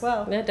approved as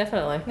well. Yeah,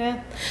 definitely.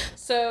 Yeah.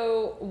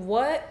 So,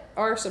 what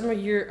are some of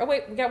your? Oh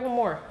wait, we got one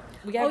more.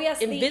 We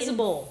got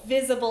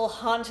invisible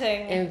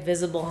haunting.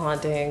 Invisible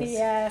hauntings.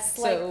 Yes,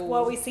 so, like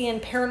what we see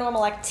in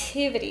Paranormal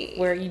Activity.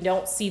 Where you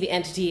don't see the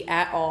entity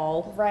at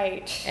all.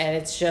 Right. And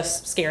it's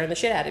just scaring the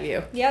shit out of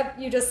you. Yep,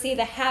 you just see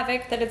the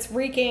havoc that it's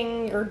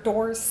wreaking, your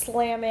doors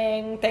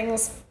slamming,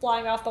 things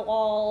flying off the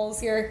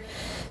walls, your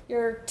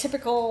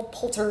typical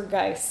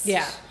poltergeist.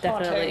 Yeah,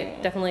 definitely.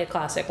 Haunting. Definitely a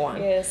classic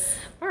one. Yes.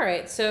 All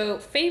right, so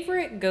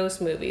favorite ghost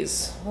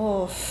movies.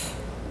 Oof.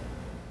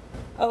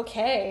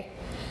 Okay.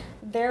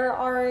 There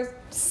are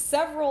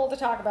several to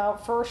talk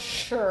about for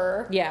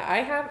sure. Yeah,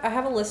 I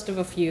have a list of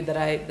a few that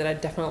I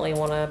definitely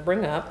want to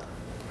bring up.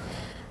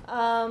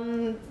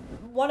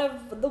 One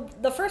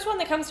of the first one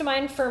that comes to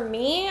mind for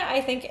me,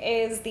 I think,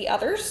 is The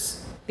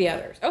Others. The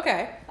Others.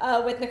 Okay.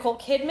 With Nicole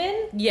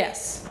Kidman.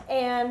 Yes.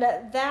 And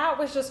that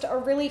was just a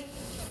really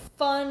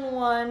fun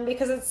one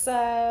because it's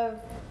a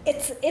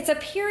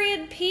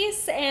period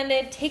piece and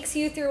it takes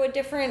you through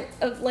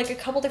a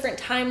couple different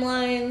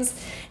timelines,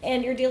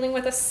 and you're dealing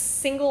with a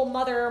single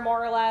mother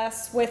more or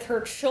less with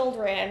her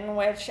children,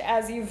 which,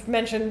 as you've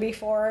mentioned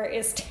before,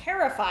 is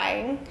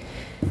terrifying.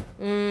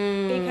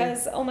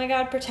 Because, oh my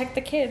God, protect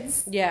the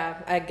kids. Yeah,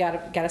 I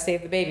gotta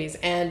save the babies.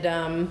 And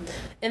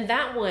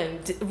that one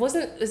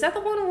is that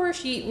the one where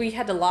we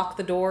had to lock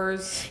the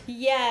doors?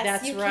 Yes,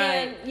 that's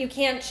right. You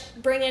can't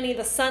bring any of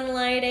the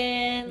sunlight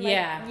in.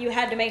 Yeah, you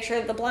had to make sure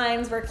that the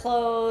blinds were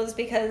closed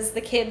because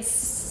the kids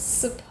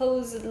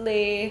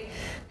supposedly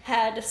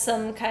had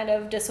some kind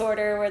of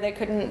disorder where they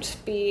couldn't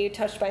be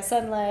touched by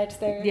sunlight.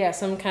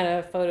 Some kind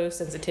of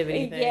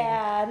photosensitivity thing.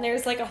 Yeah, and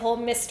there's like a whole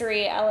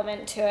mystery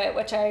element to it,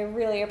 which I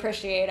really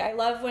appreciate. I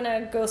love when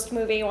a ghost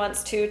movie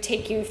wants to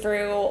take you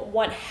through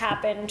what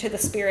happened to the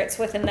spirits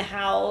within the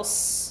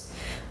house.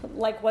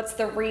 Like, what's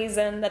the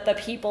reason that the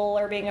people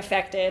are being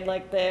affected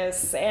like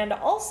this? And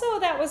also,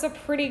 that was a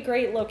pretty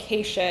great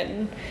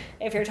location.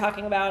 If you're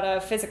talking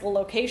about physical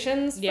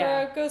locations for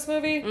a ghost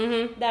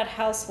movie, that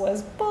house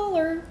was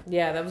baller.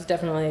 Yeah, that was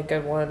definitely a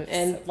good one.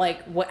 And,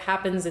 like, what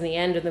happens in the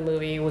end of the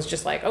movie was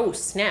just like, oh,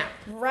 snap.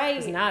 Right. I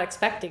was not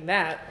expecting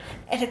that.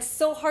 And it's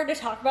so hard to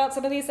talk about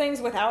some of these things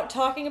without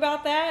talking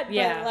about that.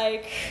 Yeah.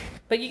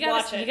 But you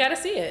gotta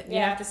see it. You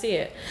have to see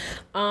it.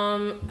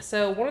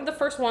 So one of the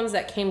first ones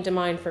that came to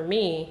mind for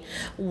me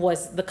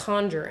was The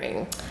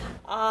Conjuring.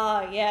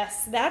 Ah,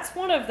 yes. That's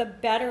one of the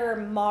better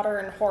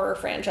modern horror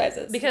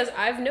franchises. Because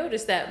I've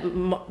noticed that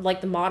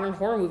the modern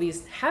horror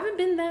movies haven't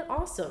been that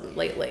awesome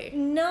lately.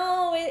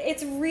 No,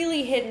 it's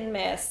really hit and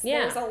miss.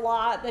 Yeah. There's a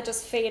lot that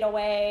just fade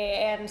away,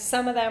 and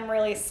some of them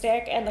really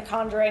stick, and the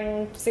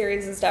Conjuring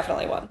series is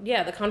definitely one.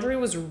 Yeah, The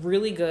Conjuring was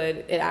really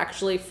good. It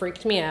actually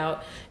freaked me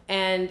out.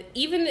 And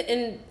even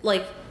in,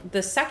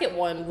 the second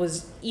one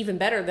was even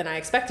better than I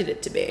expected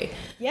it to be.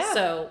 Yeah.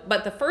 So,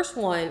 but the first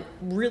one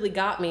really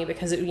got me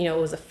because, it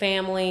was a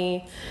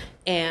family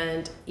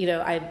and,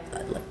 I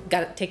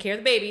got to take care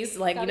of the babies.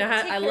 Like,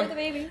 I love the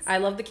babies. I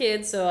love the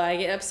kids, so I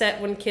get upset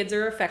when kids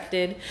are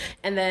affected.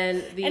 And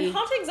then And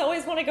hauntings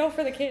always want to go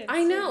for the kids.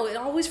 I know, it's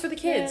always for the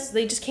kids. Yeah.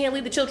 They just can't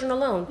leave the children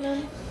alone.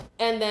 No.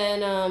 And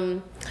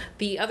then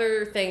the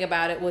other thing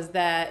about it was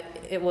that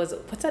it was...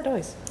 What's that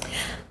noise?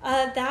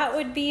 That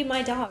would be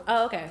my dog.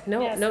 Oh, okay.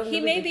 No, Yes. no. He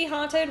no may big- be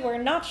haunted. We're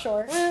not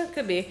sure.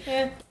 Could be.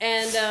 Yeah.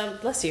 And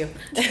bless you.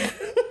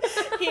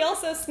 He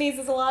also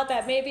sneezes a lot.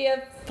 That may be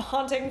a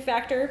haunting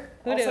factor.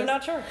 Who Also knows?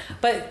 not sure.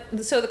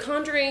 But so The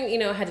Conjuring,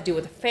 had to do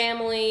with the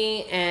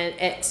family, and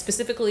it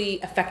specifically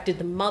affected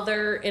the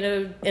mother in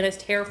a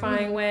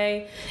terrifying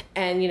way.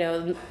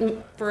 And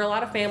for a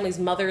lot of families,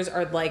 mothers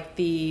are like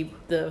the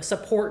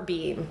support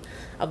beam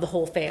of the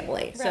whole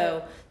family. So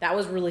Right. that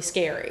was really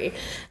scary.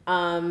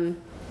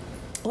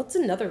 What's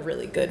another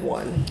really good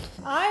one?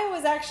 I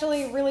was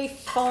actually really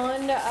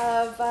fond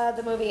of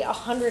the movie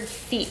 100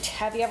 Feet.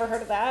 Have you ever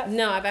heard of that?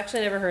 No, I've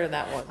actually never heard of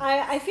that one.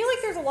 I feel like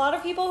there's a lot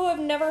of people who have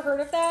never heard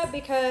of that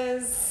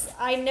because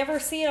I never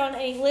see it on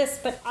any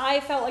list, but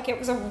I felt like it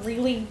was a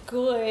really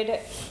good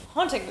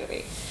haunting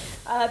movie.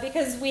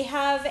 Because we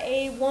have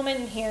a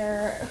woman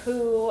here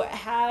who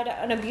had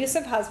an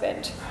abusive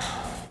husband,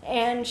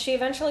 and she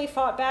eventually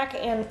fought back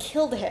and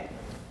killed him.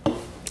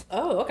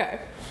 Oh,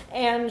 okay.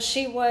 And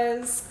she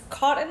was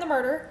caught in the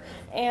murder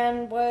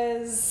and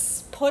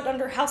was put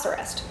under house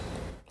arrest.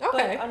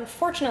 Okay. But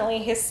unfortunately,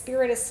 his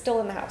spirit is still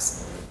in the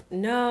house.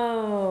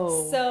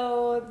 No.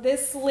 So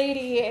this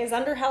lady is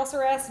under house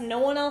arrest, no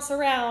one else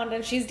around,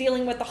 and she's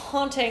dealing with the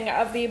haunting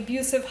of the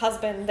abusive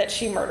husband that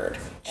she murdered.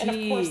 And of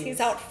course, Jeez. he's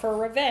out for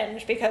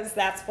revenge because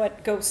that's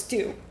what ghosts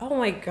do. Oh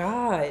my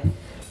God.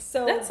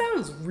 So That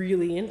sounds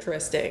really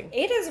interesting.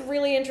 it is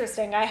really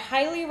interesting. I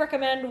highly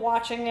recommend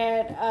watching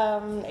it.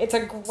 It's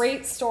a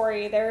great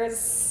story.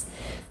 There's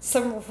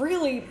some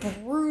really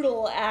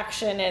brutal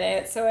action in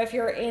it. So if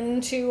you're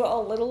into a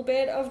little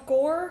bit of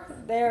gore,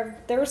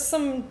 there's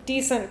some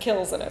decent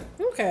kills in it.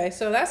 Okay,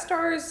 so that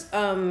stars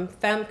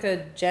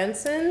Famke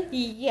Janssen.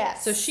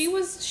 Yes. So she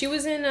was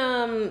in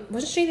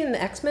wasn't she in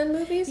the X-Men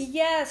movies?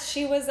 Yes,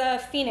 she was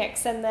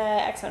Phoenix in the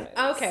X-Men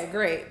movies. Okay,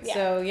 great. Yeah.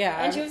 So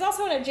yeah. And she was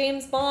also in a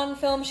James Bond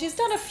film. She's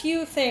done a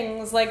few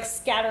things like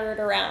scattered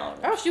around.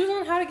 Oh, she was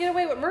on How to Get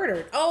Away with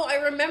Murder. Oh, I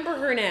remember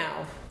her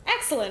now.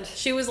 Excellent.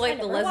 She was I like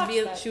the never watched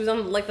lesbian. that. She was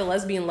on like the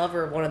lesbian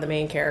lover of one of the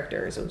main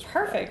characters. It was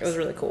Perfect. It was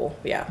really cool.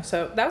 Yeah.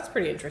 So that was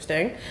pretty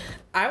interesting.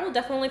 I will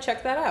definitely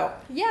check that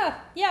out. Yeah,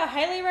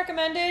 highly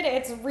recommended.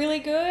 It's really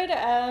good,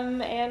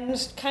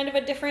 and kind of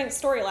a different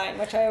storyline,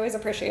 which I always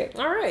appreciate.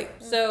 All right.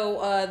 So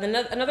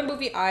another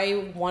movie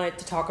I wanted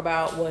to talk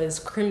about was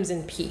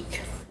Crimson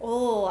Peak.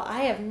 Oh,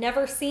 I have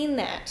never seen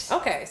that.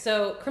 Okay,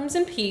 so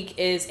Crimson Peak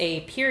is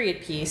a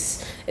period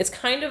piece. It's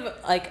kind of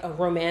like a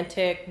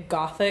romantic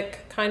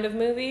gothic kind of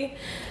movie,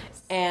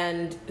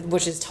 and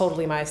which is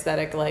totally my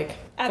aesthetic, like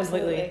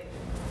Absolutely. completely.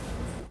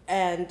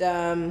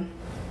 And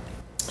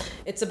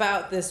it's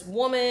about this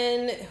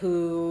woman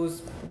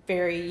who's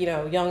very,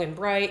 young and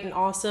bright and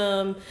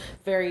awesome,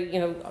 very,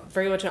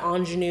 very much an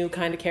ingenue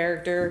kind of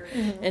character,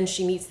 and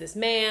she meets this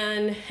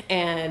man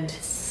and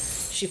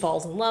she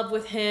falls in love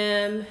with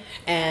him,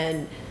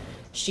 and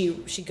she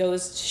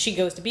goes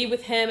to be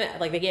with him.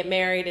 Like, they get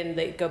married and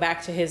they go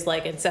back to his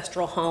like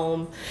ancestral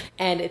home,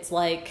 and it's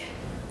like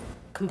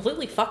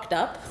completely fucked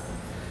up,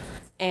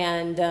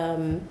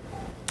 and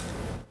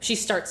she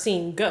starts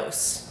seeing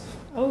ghosts.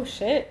 Oh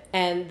shit.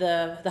 And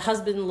the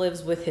husband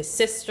lives with his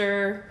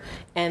sister,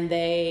 and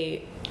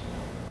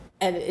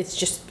it's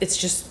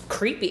just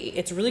creepy.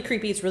 It's really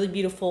creepy. It's really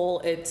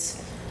beautiful.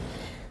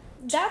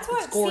 That's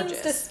what seems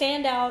gorgeous. to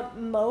stand out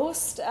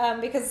most,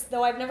 because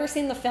though I've never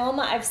seen the film,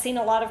 I've seen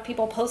a lot of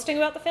people posting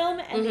about the film,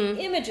 and the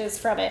images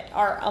from it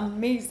are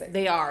amazing.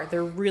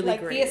 They're really Like,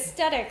 great. the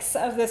aesthetics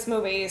of this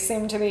movie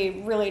seem to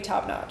be really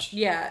top notch.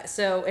 Yeah,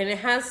 so, and it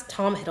has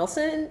Tom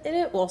Hiddleston in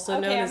it, also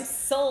known Okay, I'm as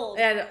sold.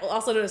 and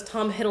also known as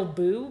Tom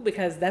Hiddleboo,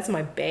 because that's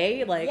my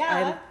bae. Like,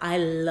 Yeah. I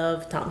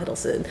love Tom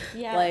Hiddleston.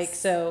 Yes. Like,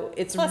 so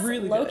it's Plus,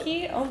 really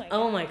Loki. good. Oh my god.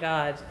 Oh my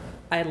god,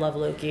 I love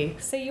Loki.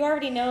 So you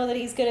already know that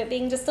he's good at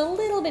being just a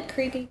little bit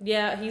creepy.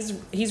 Yeah,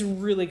 he's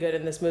really good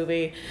in this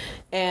movie,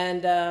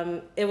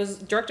 and it was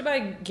directed by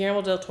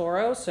Guillermo del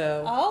Toro.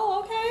 So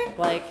Oh, okay.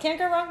 Like- Can't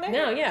go wrong there.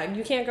 no, yeah,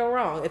 you can't go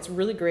wrong. It's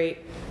really great.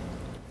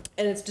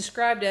 And it's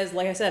described as,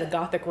 like I said, a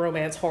gothic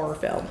romance horror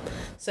film.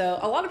 So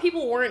a lot of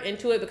people weren't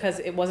into it because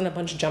it wasn't a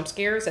bunch of jump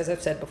scares, as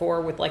I've said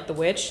before, with like The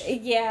Witch.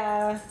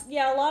 Yeah,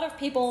 a lot of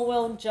people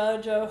will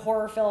judge a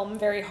horror film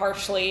very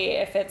harshly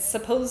if it's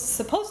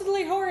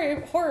supposedly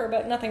horror,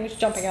 but nothing's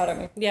jumping out at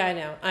me. Yeah, I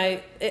know.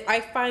 I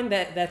find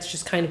that that's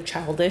just kind of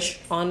childish,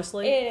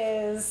 honestly. It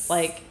is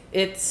Like,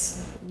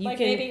 it's you like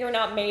can maybe you're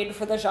not made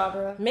for the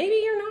genre. maybe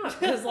you're not,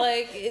 because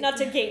like Not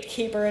to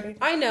gatekeep or anything.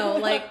 I know,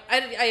 like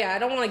I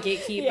don't want to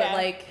gatekeep, Yeah. but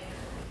like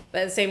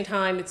at the same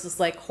time, it's just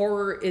like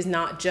horror is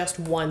not just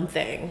one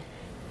thing.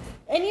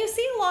 And you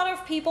see a lot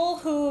of people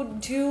who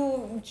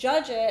do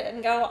judge it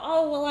and go,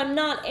 oh, well, I'm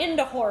not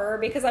into horror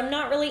because I'm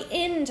not really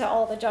into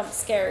all the jump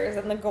scares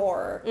and the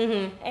gore.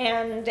 Mm-hmm.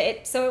 And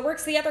so it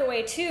works the other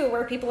way, too,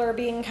 where people are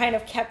being kind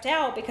of kept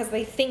out because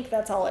they think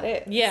that's all it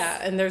is. Yeah,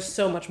 and there's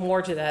so much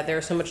more to that.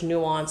 There's so much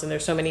nuance, and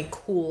there's so many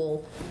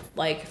cool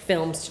like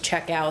films to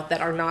check out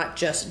that are not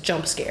just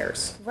jump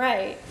scares.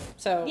 Right.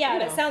 So Yeah, you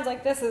and know. it sounds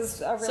like this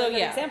is a really So, good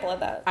yeah. example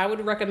of that. I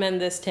would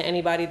recommend this to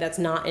anybody that's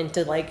not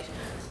into like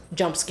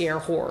jump scare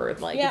horror.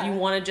 Like if you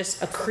wanted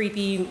just a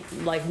creepy,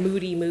 like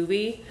moody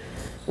movie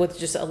with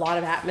just a lot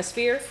of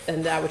atmosphere,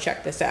 then I would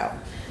check this out.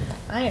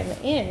 I am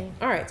in.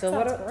 All right, so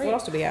what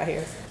else do we got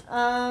here?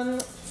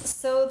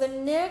 So the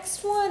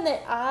next one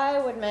that I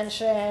would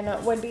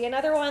mention would be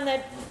another one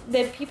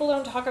that people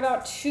don't talk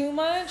about too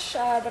much,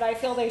 but I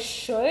feel they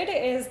should,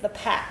 is The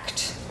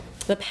Pact.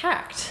 The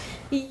Pact.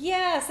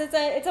 Yes,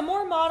 it's a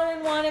more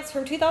modern one. It's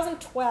from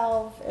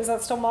 2012. Is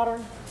that still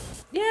modern?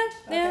 Yeah,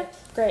 yeah. Okay,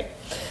 great.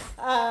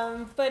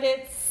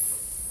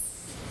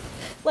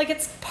 But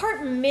it's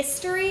part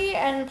mystery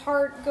and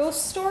part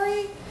ghost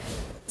story.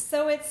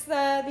 So it's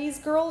these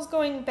girls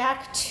going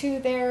back to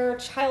their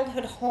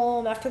childhood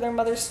home after their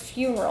mother's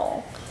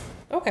funeral.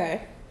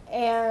 Okay.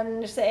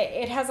 And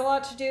it has a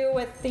lot to do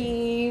with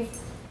the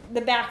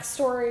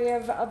backstory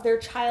of their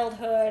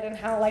childhood and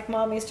how like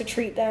mom used to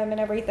treat them and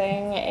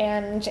everything.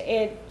 And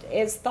it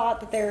is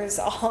thought that there's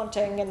a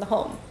haunting in the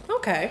home.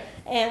 Okay.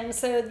 And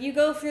so you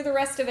go through the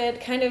rest of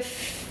it kind of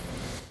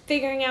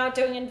figuring out,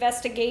 doing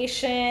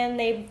investigation.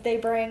 They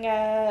bring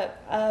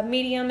a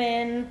medium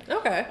in.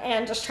 Okay.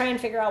 And just try and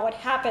figure out what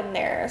happened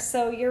there.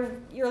 So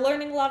you're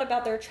learning a lot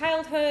about their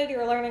childhood.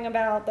 You're learning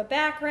about the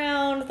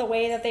background, the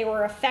way that they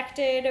were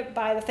affected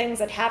by the things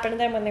that happened to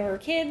them when they were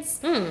kids.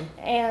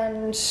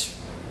 And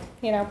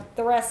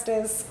the rest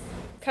is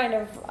kind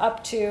of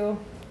up to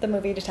the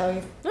movie to tell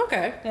you.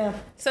 Okay. Yeah.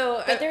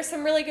 So, but there's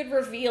some really good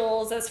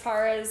reveals as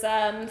far as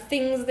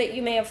things that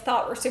you may have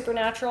thought were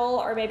supernatural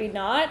or maybe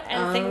not,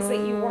 and things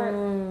that you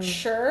weren't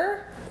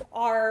sure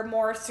are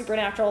more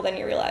supernatural than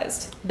you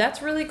realized.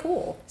 That's really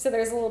cool. So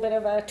there's a little bit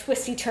of a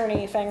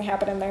twisty-turny thing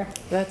happening there.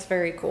 That's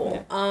very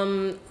cool.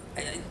 Yeah.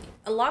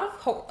 A lot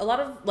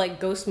of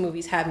like ghost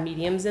movies have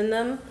mediums in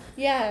them.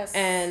 Yes.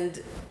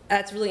 And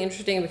that's really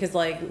interesting because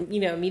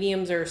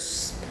mediums are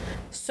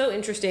so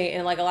interesting,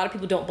 and like a lot of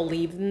people don't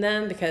believe in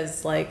them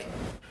because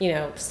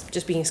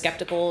just being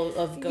skeptical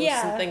of ghosts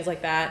and things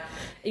like that.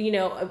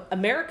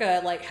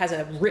 America like has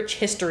a rich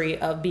history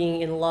of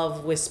being in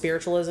love with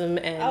spiritualism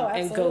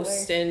and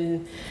ghosts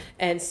and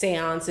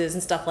seances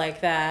and stuff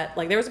like that.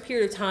 Like there was a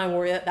period of time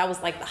where that was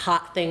like the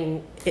hot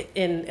thing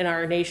in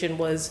our nation,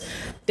 was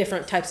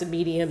different types of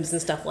mediums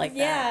and stuff like that.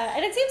 Yeah,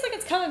 and it seems like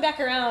it's coming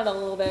back around a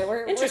little bit.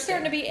 We're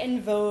starting to be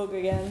in vogue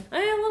again. A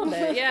little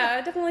bit, yeah.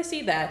 I definitely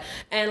see that.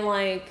 And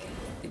like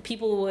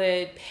people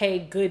would pay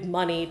good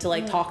money to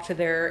like talk to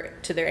their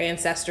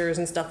ancestors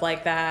and stuff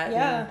like that.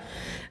 Yeah.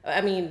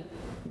 And,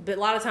 but a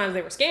lot of times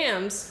they were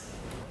scams.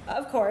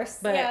 Of course.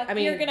 But yeah,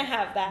 you're gonna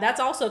have that. That's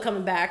also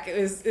coming back.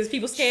 Is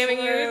people scamming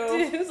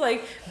you? It's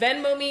like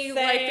Venmo me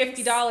like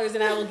 $50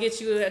 and I will get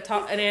you an answer from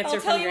your ancestors. I'll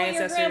tell you what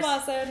your grandma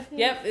said.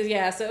 Yep.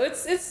 Yeah. So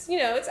it's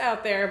it's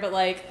out there, but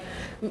like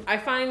I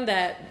find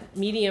that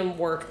medium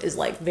work is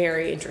like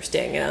very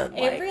interesting. And,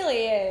 like, it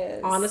really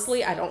is.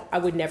 Honestly, I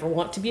would never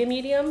want to be a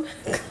medium.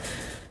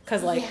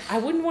 Because, I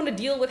wouldn't want to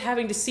deal with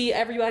having to see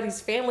everybody's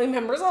family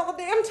members all the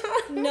damn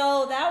time.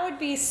 No, that would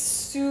be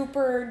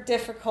super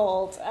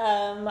difficult.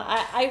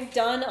 I've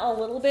done a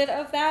little bit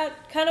of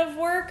that kind of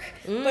work,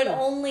 but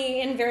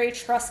only in very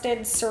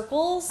trusted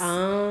circles.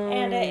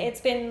 And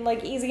it's been,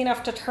 easy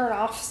enough to turn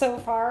off so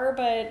far,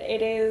 but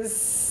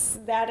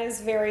that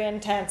is very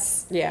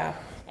intense. Yeah.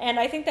 And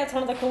I think that's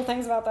one of the cool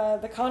things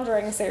about the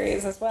Conjuring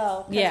series as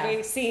well. Yeah.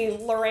 We see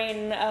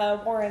Lorraine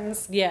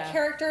Warren's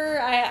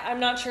character. I'm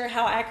not sure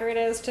how accurate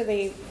it is to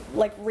the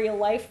real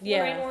life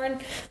Lorraine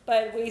Warren,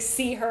 but we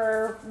see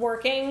her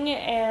working,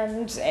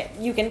 and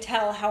you can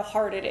tell how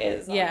hard it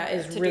is.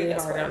 It's really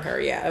hard on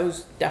her. Yeah, it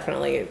was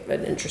definitely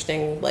an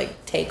interesting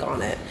take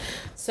on it.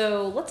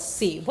 So let's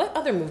see, what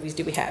other movies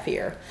do we have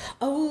here?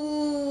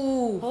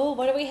 Oh,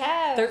 what do we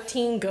have?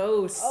 13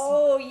 Ghosts.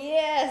 Oh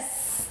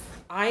yes.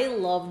 I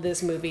love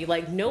this movie.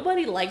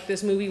 Nobody liked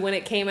this movie when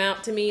it came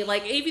out to me.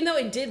 Even though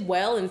it did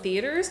well in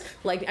theaters,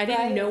 I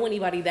didn't know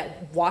anybody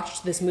that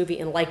watched this movie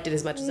and liked it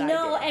as much as I did.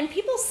 No, and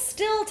people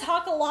still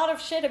talk a lot of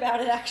shit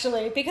about it,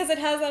 actually, because it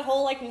has that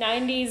whole,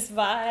 90s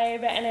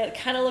vibe, and it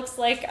kind of looks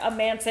like a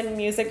Manson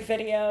music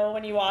video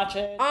when you watch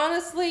it.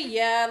 Honestly,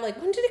 yeah.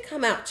 When did it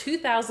come out?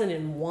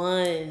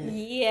 2001.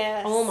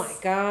 Yes. Oh, my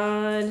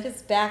God.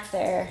 It's back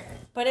there.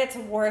 But it's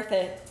worth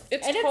it.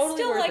 It's and totally it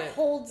still worth it.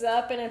 Holds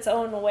up in its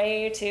own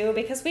way too,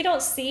 because we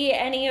don't see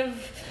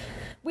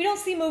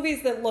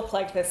movies that look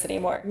like this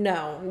anymore.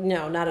 No,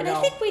 not at all. And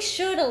I think we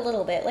should a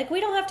little bit. We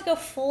don't have to go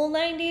full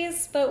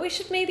 90s, but we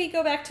should maybe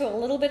go back to a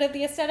little bit of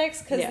the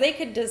aesthetics, because they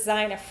could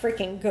design a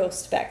freaking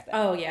ghost back then.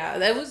 Oh yeah,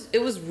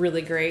 it was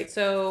really great.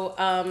 So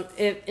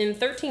in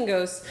 13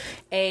 Ghosts,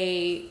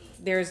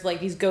 there's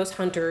these ghost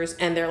hunters,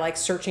 and they're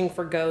searching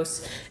for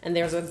ghosts, and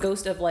there's a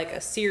ghost of a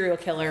serial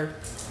killer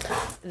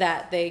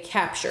that they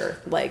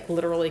capture,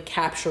 literally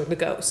capture the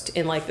ghost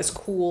in this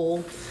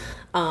cool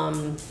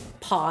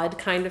pod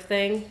kind of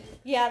thing.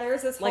 Yeah,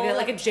 there's this whole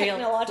a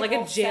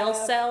jail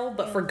cell,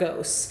 but for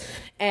ghosts.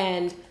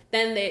 And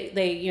then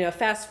they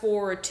fast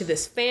forward to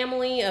this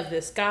family of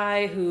this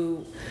guy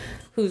who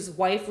whose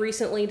wife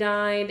recently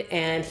died,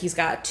 and he's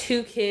got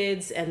 2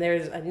 kids, and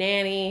there's a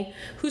nanny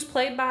who's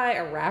played by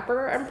a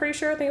rapper. I'm pretty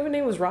sure. I think her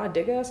name was Rod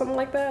Digga or something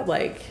like that.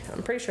 Like,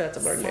 I'm pretty sure that's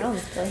what her name.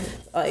 Sounds great.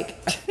 Like,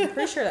 I'm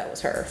pretty sure that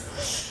was her.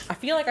 I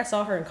feel like I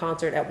saw her in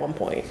concert at one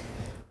point.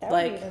 That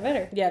would be even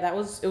better. Yeah, it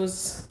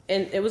was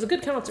a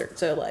good concert.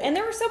 So like, And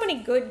there were so many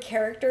good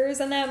characters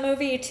in that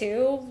movie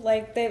too.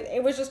 Like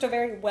it was just a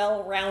very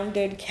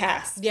well-rounded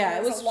cast. Yeah,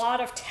 there it was a lot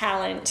of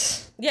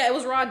talent. yeah, it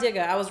was Rod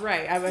Digga. I was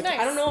right. I Nice.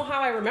 don't know how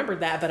I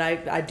remembered that, but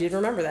I did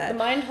remember that. The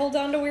mind holds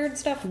on to weird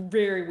stuff.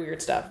 Very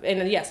weird stuff.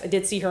 And yes, I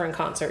did see her in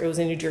concert. It was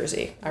in New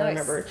Jersey. I Nice.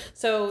 remember.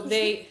 So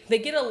they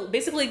get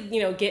basically,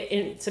 get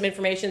in some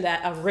information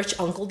that a rich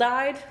uncle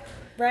died.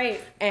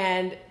 Right.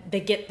 And they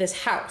get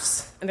this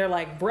house, and they're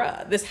like,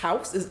 bruh, this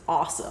house is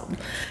awesome.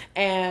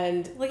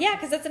 And Well, yeah,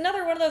 because it's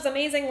another one of those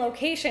amazing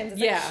locations.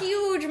 It's Yeah. a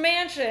huge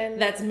mansion.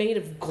 that's made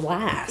of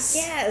glass.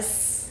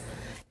 Yes.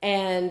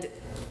 And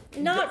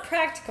Not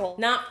practical.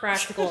 not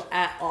practical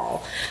at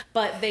all.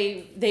 But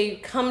they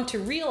come to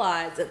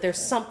realize that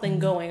there's something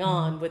going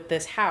on with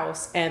this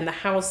house, and the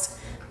house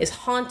is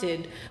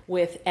haunted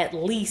with at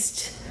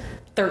least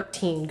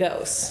 13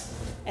 ghosts.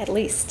 At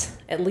least.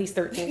 At least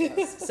 13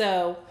 ghosts.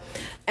 So,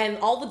 and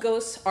all the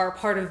ghosts are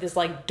part of this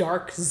like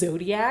dark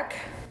zodiac.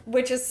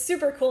 Which is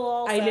super cool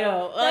also. I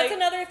know, That's like-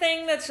 another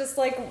thing that's just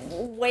like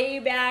way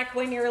back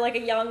when you're like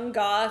a young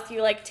goth,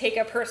 you like take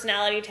a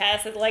personality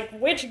test. It's like,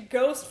 which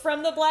ghost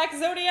from the Black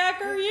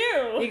Zodiac are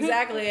you?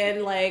 Exactly.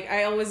 And like,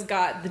 I always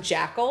got the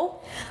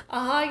jackal.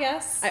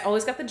 Yes. I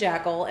always got the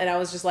jackal, and I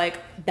was just like,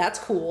 that's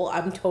cool.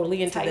 I'm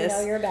totally into I this.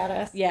 know you're a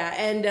badass. Yeah,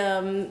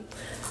 and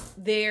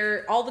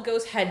all the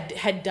ghosts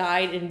had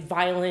died in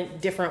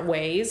violent different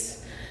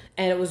ways.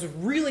 And it was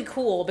really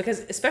cool because,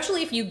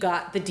 especially if you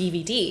got the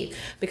DVD,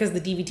 because the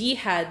DVD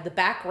had the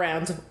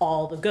backgrounds of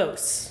all the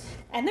ghosts.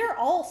 And they're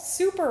all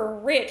super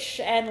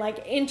rich and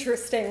like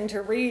interesting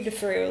to read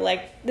through.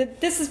 Like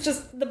this is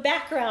just the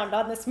background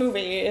on this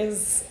movie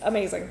is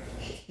amazing.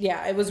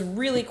 Yeah, it was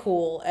really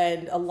cool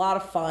and a lot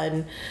of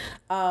fun.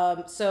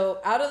 So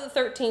out of the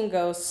 13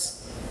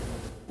 ghosts,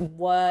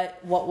 which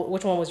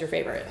one was your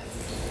favorite?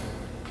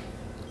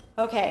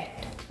 Okay.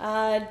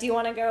 Do you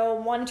want to go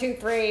 1, 2,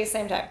 3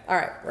 same time? All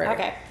right, right.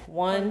 Okay.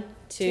 1,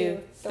 2,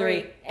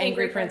 3.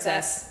 Angry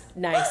Princess.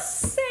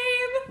 Nice.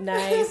 Same.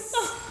 Nice.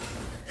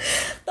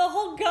 The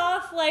whole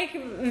goth like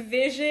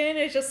vision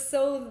is just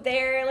so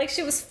there. Like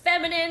she was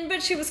feminine,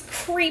 but she was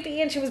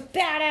creepy and she was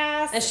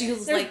badass. And she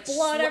was There's like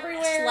blood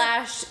everywhere.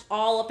 slashed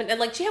all up and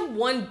like she had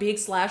one big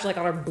slash like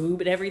on her boob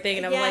and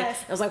everything, and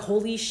Yes. I was like,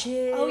 holy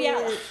shit. Oh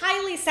yeah,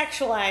 highly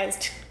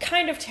sexualized,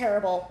 kind of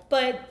terrible,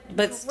 but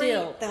great,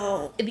 still,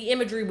 though, the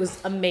imagery was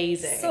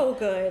amazing. so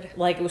good.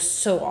 like it was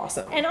so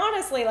awesome. And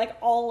honestly, like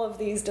all of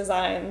these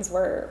designs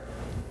were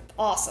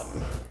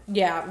awesome.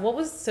 Yeah, what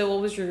was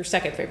your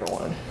second favorite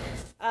one?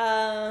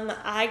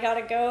 I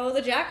gotta go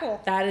the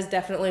jackal. That is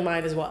definitely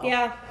mine as well.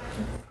 Yeah,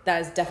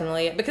 That is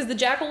definitely it. Because the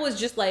jackal was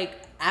just like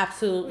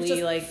absolutely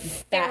just like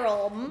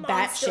feral,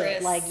 monstrous.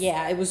 shit. Like,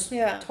 yeah, it was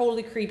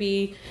totally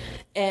creepy.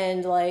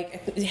 And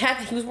like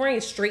he was wearing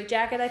a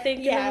straitjacket, I think,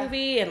 in Yeah. the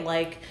movie, and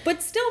like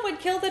but still would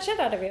kill the shit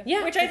out of you.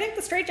 Yeah. Which I think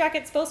the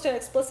straitjacket's supposed to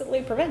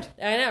explicitly prevent.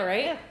 I know,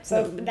 right? Yeah,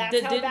 so that's how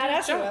did a good badass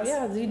it job. was.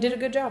 Yeah, he did a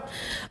good job.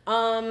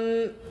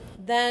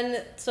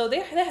 Then so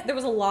there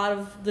was a lot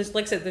of this.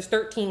 Like I said, there's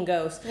 13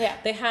 ghosts. Yeah.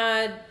 They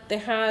had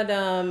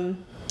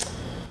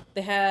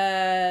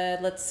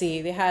let's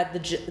see, they had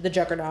the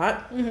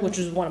Juggernaut, which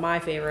was one of my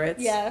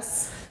favorites.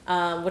 Yes.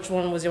 Which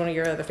one was one of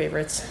your other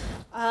favorites?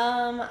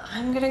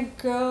 I'm gonna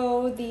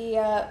go the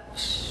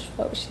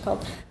what was she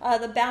called?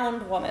 The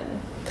Bound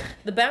Woman.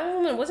 The Bound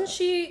Woman, wasn't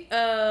she?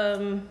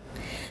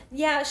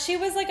 Yeah, she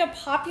was like a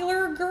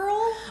popular girl.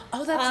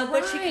 Oh, that's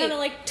But she right. kind of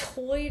like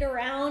toyed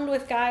around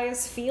with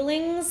guys'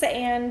 feelings,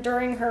 and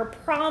during her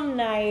prom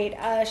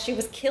night, she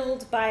was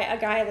killed by a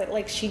guy that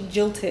like she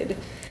jilted.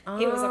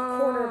 He was a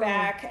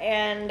quarterback,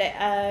 and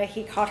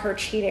he caught her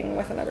cheating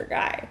with another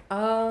guy.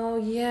 Oh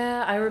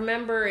yeah, I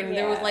remember, and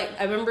there was Yeah. like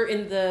I remember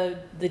in the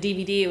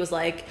DVD it was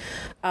like,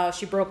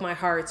 she broke my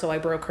heart, so I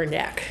broke her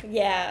neck,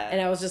 Yeah. and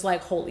I was just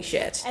like, holy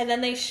shit. And then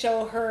they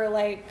show her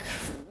like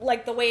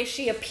the way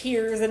she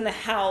appears in the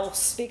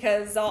house,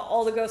 because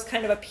all the ghosts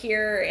kind of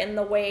appear in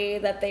the way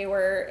that they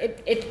were.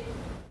 It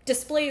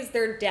displays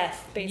their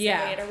death basically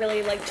Yeah. in a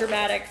really like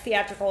dramatic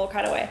theatrical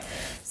kind of way.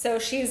 So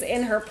she's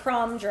in her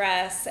prom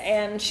dress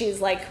and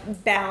she's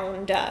like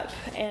bound up,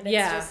 and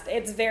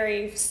it's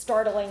very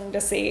startling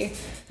to see.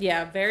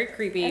 Yeah, very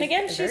creepy. And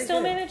again, she very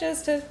still good.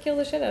 manages to kill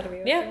the shit out of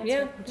you.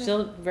 Yeah,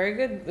 still very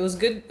good. It was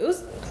good. It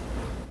was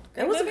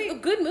movie. a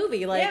good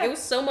movie. Like Yeah. it was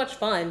so much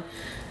fun.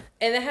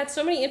 And it had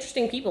so many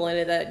interesting people in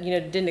it that,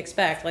 didn't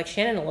expect. Like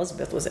Shannon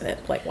Elizabeth was in it.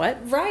 Like what?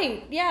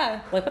 Right,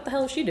 yeah. Like what the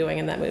hell is she doing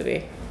in that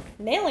movie?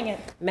 Nailing it.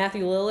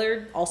 Matthew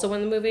Lillard also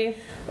in the movie.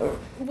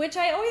 Which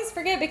I always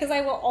forget because I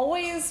will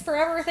always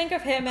forever think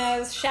of him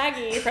as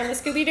Shaggy from the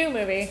Scooby-Doo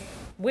movie.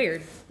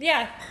 Weird.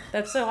 Yeah,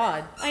 That's so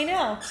odd. I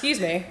know. Excuse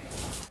me.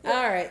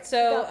 All right.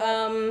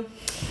 So,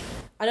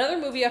 another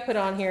movie I put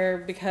on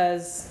here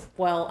because,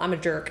 well, I'm a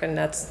jerk, and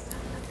that's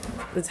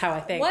That's how I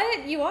think.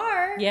 What? You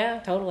are? Yeah,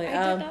 totally.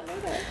 I did not know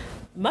that.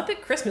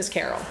 Muppet Christmas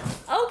Carol.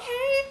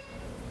 Okay.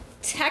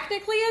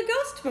 Technically a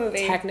ghost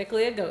movie.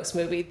 Technically a ghost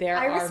movie. There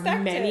I are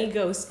respect many it.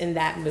 ghosts in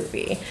that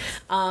movie.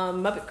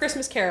 Muppet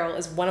Christmas Carol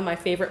is one of my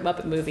favorite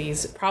Muppet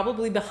movies,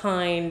 probably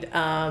behind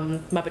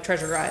Muppet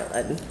Treasure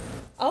Island.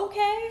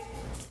 Okay.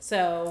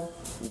 So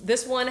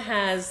this one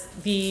has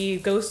the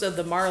ghost of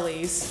the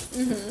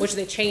Marleys, which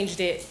they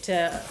changed it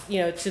to,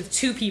 to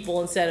two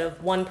people instead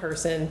of one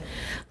person.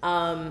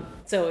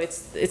 So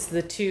it's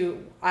the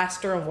two,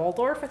 Astor and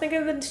Waldorf, I think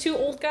are the two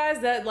old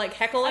guys that like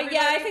heckle everybody.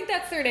 Yeah, I think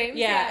that's their names.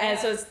 Yeah, and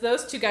so it's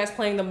those two guys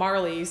playing the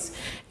Marleys,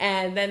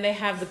 and then they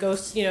have the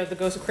ghost, the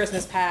ghost of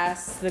Christmas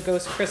Past, the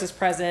ghost of Christmas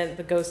Present,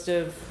 the ghost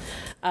of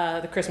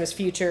the Christmas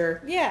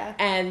Future. Yeah.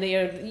 And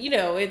if you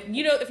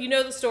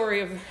know the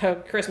story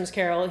of Christmas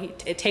Carol,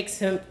 it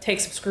takes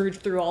Scrooge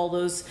through all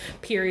those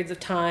periods of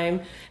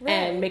time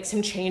and makes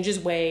him change his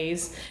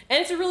ways.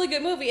 And it's a really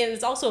good movie, and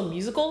it's also a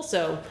musical,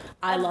 so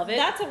I love it.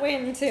 That's a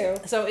win too.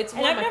 So it's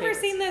one and of my I've never favorites.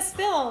 seen this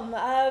film,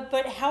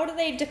 but how do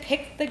they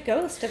depict the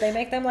ghost? Do they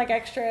make them like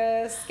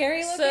extra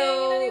scary looking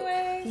in any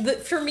way?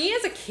 For me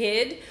as a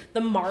kid, the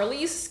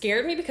Marleys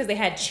scared me because they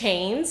had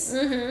chains.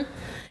 Mm-hmm.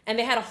 And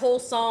they had a whole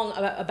song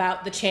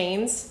about the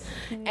chains.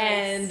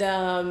 Nice.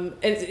 And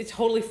it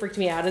totally freaked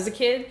me out as a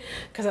kid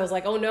because I was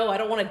like, oh no, I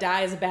don't want to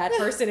die as a bad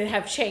person and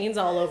have chains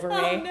all over me.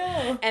 Oh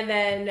no. And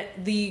then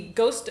the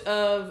ghost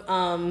of,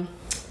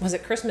 was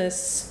it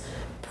Christmas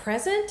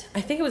Present?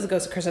 I think it was the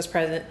ghost of Christmas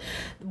Present.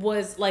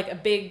 Was like a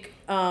big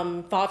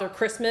Father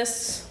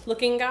Christmas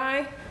looking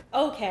guy.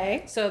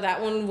 Okay. So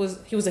that one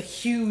he was a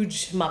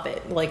huge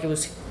Muppet. Like it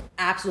was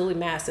absolutely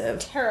massive.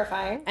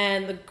 Terrifying.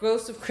 And the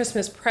ghost of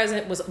Christmas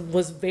Present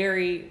was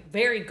very,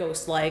 very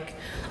ghost-like,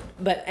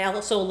 but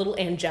also a little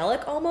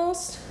angelic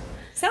almost.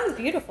 Sounds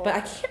beautiful. But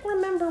I can't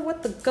remember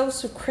what the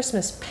ghost of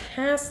Christmas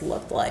Past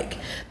looked like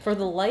for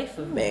the life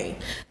of me.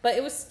 But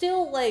it was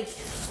still like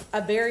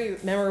a very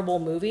memorable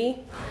movie.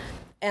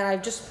 And I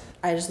just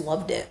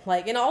loved it.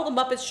 Like, and all the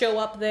Muppets show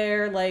up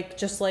there, like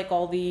just like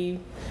all the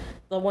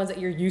ones that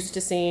you're used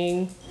to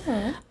seeing.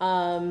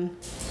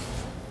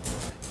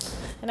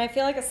 And I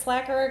feel like a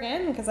slacker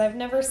again because I've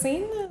never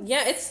seen this.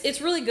 Yeah, it's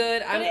really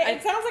good. But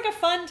it sounds like a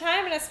fun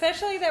time, and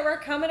especially that we're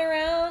coming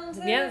around.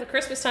 Yeah, the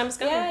Christmas time is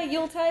coming. Yeah,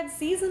 Yuletide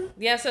season.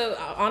 Yeah, so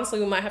honestly,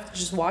 we might have to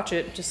just watch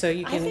it just so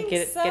you can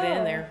get it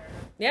in there.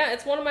 Yeah,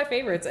 it's one of my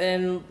favorites,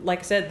 and like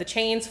I said, the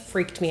chains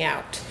freaked me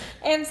out.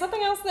 And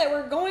something else that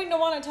we're going to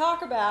want to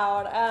talk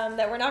about,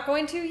 that we're not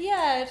going to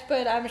yet,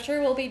 but I'm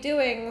sure we'll be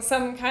doing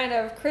some kind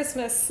of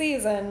Christmas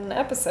season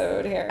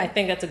episode here. I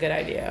think that's a good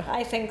idea.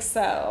 I think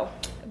so.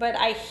 But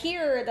I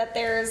hear that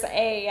there's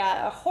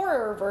a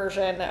horror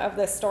version of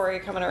this story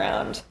coming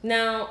around.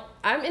 Now,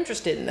 I'm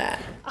interested in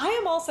that. I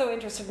am also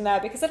interested in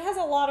that because it has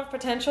a lot of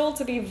potential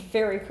to be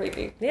very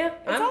creepy. Yeah.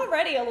 It's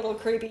already a little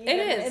creepy.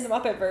 It is. In the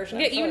Muppet version.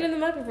 Yeah, even in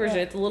the Muppet version,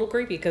 it's a little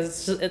creepy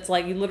because it's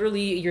like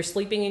you're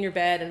sleeping in your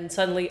bed and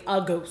suddenly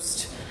a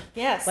ghost.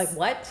 Yes. Like,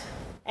 what?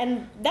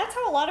 And that's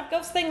how a lot of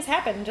ghost things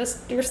happen.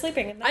 Just you're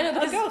sleeping and I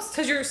know, a ghost.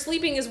 because you're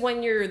sleeping is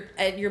when you're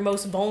at your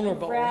most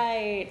vulnerable.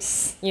 Right.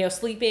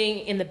 Sleeping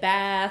in the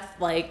bath,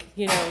 like,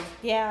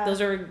 Yeah.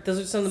 those are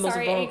some of the most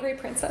Sorry, vulnerable. angry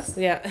princess.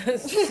 Yeah.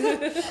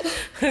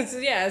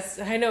 Yes,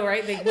 I know,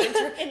 right? They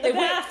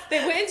went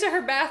they went into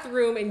her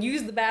bathroom and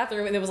used the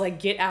bathroom, and it was like,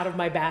 get out of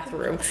my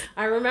bathroom.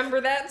 I remember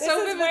that This so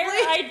is vividly.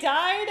 where I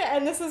died,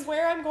 and this is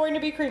where I'm going to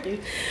be creepy.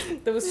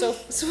 That was so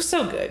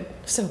good.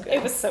 So good.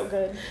 It was so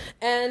good.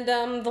 And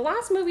the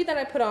last movie that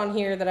I put on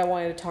here that I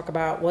wanted to talk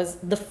about was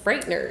The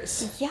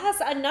Frighteners.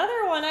 Yes,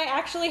 another one I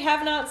actually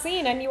have not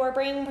seen, and you are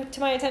bringing to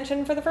my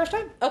attention for the first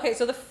time. Okay,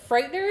 so The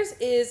Frighteners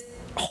is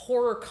a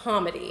horror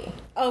comedy.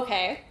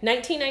 Okay.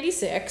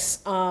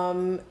 1996.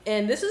 And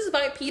this is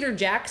by Peter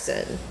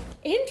Jackson.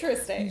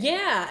 Interesting.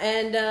 Yeah,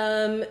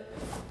 and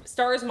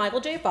stars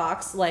Michael J.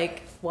 Fox.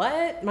 Like,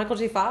 what? Michael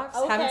J. Fox?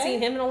 Okay. Haven't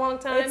seen him in a long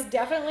time. It's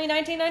definitely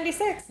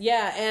 1996.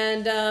 Yeah,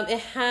 and it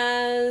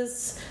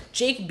has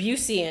Jake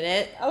Busey in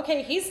it.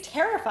 Okay, he's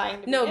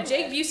terrifying to No, begin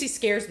Jake with. Busey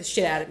scares the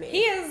shit out of me.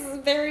 He is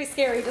very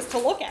scary just to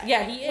look at.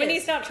 Yeah, he When is.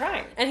 he's not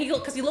trying. And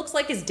because he looks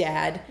like his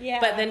dad, Yeah.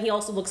 but then he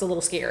also looks a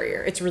little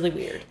scarier. It's really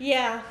weird.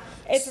 Yeah,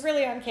 it's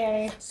really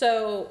uncanny.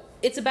 So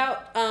it's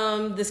about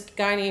this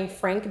guy named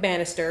Frank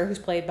Bannister, who's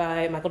played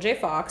by Michael J.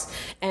 Fox,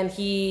 and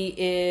he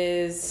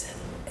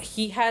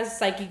has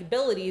psychic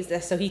abilities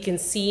so he can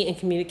see and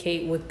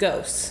communicate with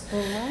ghosts.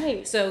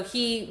 Right. So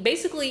he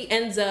basically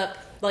ends up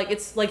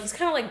he's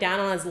kind of like down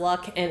on his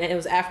luck, and it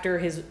was after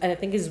I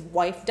think his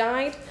wife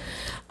died.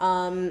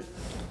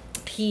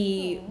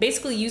 He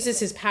basically uses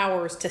his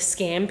powers to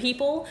scam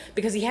people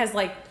because he has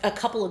like a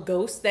couple of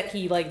ghosts that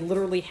he like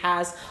literally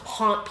has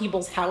haunt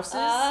people's houses.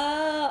 Okay,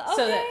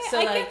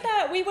 I get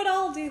that. We would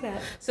all do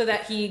that. So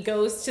that he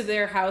goes to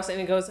their house and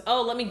he goes,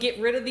 oh, let me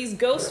get rid of these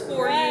ghosts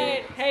for you.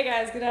 Hey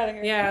guys, get out of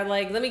here. Yeah,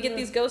 like, let me get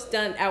these ghosts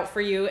out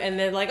for you. And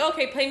they're like,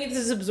 okay, pay me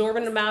this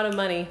absorbent amount of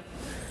money.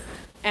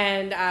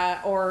 And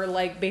or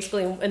like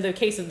basically in the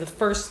case of the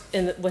first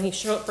when he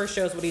first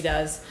shows what he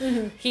does,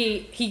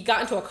 he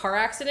got into a car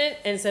accident,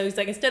 and so he's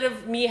like, instead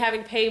of me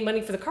having to pay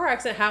money for the car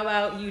accident, how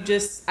about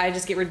I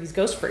just get rid of these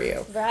ghosts for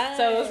you. Right.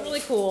 So it was really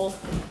cool.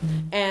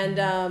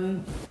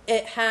 And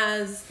it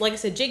has, like I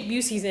said, Jake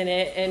Busey's in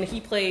it, and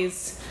he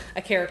plays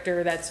a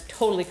character that's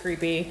totally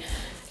creepy.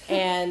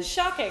 And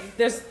Shocking.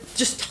 there's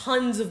just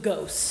tons of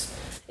ghosts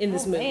in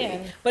this movie.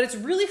 Man. But it's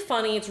really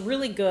funny, it's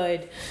really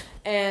good.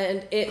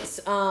 And it's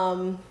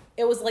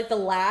it was like the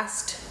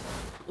last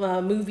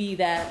movie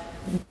that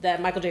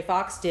Michael J.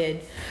 Fox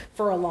did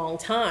for a long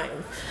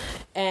time.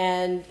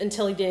 And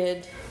until he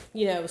did,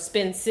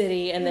 Spin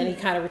City, and then he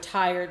kind of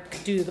retired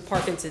due to the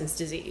Parkinson's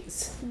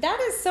disease. That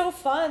is so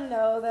fun,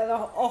 though, that a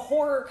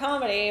horror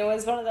comedy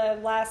was one of the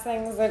last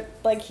things that,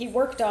 like, he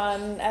worked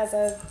on as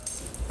a...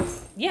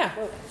 Yeah.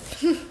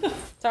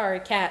 Sorry,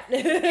 cat.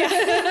 There's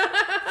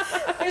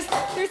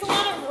a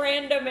lot of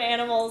random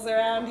animals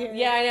around here.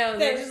 Yeah, I know.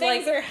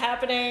 Things are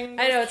happening.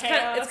 I know, it's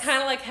chaos.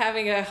 kind of like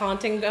having a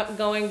haunting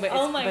going, but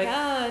Oh my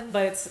God.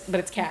 But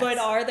it's cats. But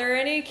are there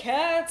any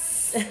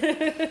cats?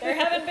 There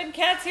haven't been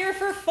cats here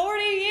for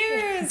 40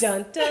 years.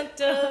 Dun dun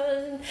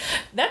dun.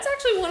 That's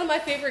actually one of my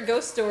favorite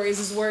ghost stories.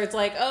 Is where it's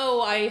like,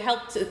 oh, I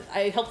helped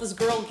this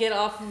girl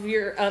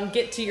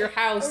get to your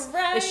house.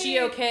 Right. Is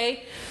she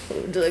okay?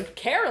 Like,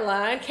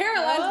 Caroline's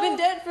been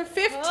dead for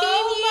 15 years.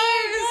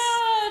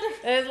 Oh my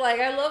God. And it's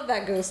like, I love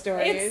that ghost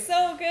story. It's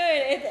so good.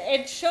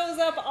 It shows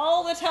up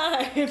all the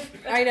time.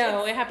 I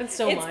know, it happens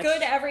so much. It's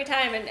good every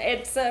time, and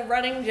it's a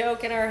running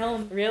joke in our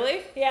home.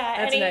 Really? Yeah,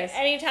 That's nice.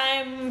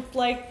 Anytime,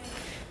 like,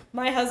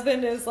 my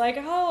husband is like,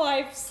 oh,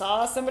 I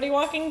saw somebody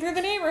walking through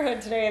the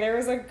neighborhood today. There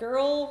was a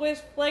girl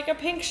with, like, a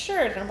pink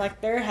shirt. And I'm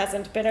like, there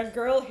hasn't been a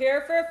girl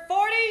here for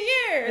 40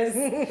 years.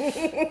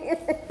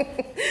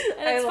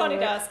 And it's funny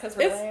to us because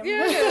we're lame.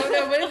 Yeah,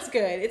 no, but it's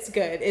good. It's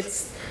good.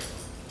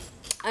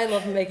 I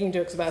love making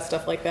jokes about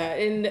stuff like that.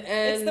 And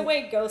It's the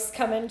way ghosts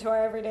come into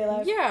our everyday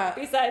life. Yeah.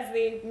 Besides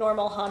the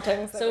normal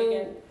hauntings that we So,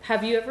 get.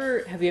 have you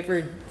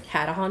ever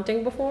had a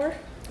haunting before?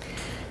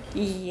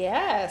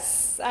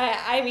 Yes.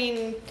 I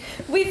mean,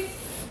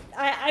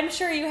 I'm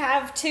sure you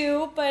have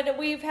too, but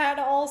we've had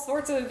all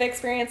sorts of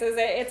experiences.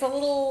 It's a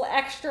little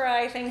extra,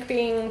 I think,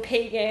 being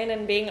pagan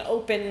and being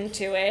open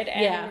to it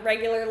and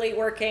regularly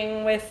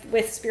working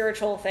with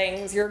spiritual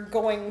things. You're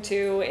going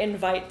to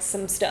invite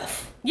some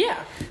stuff.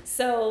 Yeah.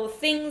 So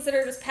things that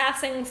are just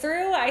passing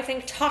through, I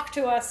think, talk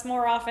to us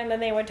more often than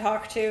they would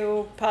talk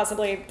to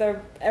possibly the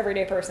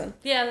everyday person.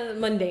 Yeah, the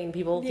mundane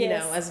people,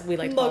 Yes. as we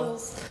like to call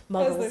them.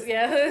 Muggles.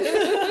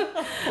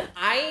 Yeah.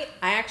 I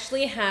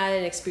actually had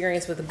an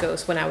experience with a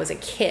ghost when I was a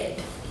kid.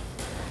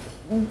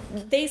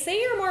 They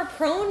say you're more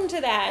prone to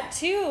that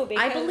too.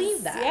 Because, I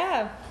believe that.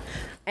 Yeah.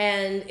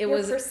 And it Your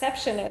was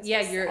perception is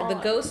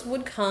the ghost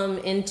would come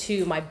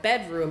into my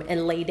bedroom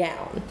and lay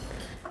down.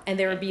 And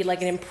there would be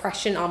like an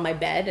impression on my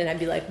bed, and I'd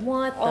be like,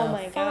 what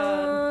the fuck?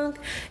 God.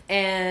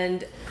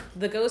 And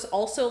the ghost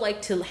also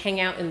liked to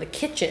hang out in the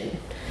kitchen,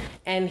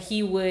 and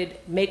he would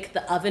make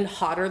the oven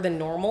hotter than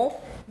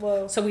normal.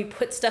 Whoa. So we'd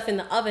put stuff in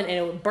the oven and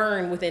it would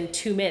burn within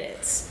 2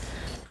 minutes.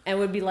 And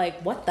would be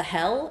like, what the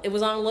hell? It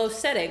was on low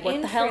setting.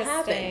 What the hell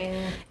happened?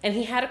 Interesting. And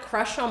he had a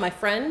crush on my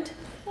friend.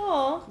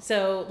 Aw.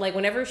 So like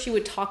whenever she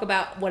would talk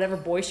about whatever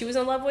boy she was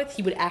in love with,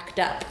 he would act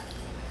up.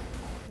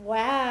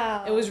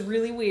 Wow. It was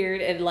really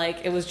weird, and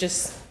like it was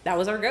just that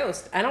was our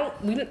ghost.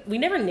 We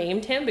never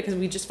named him because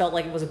we just felt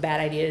like it was a bad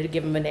idea to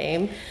give him a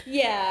name.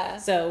 Yeah.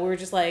 So we were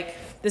just like,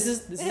 this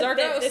is our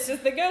ghost. This is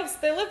the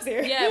ghost that lives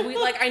here. Yeah,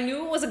 I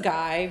knew it was a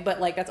guy,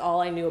 but like that's all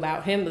I knew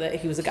about him, that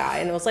he was a guy,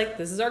 and it was like,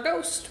 this is our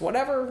ghost,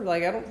 whatever.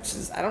 Like I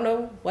don't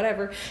know,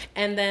 whatever.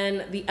 And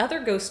then the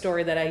other ghost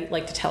story that I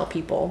like to tell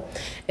people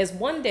is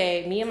one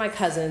day me and my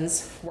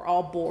cousins were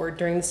all bored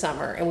during the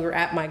summer, and we were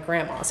at my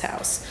grandma's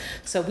house,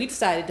 so we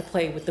decided to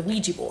play with the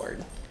Ouija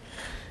board.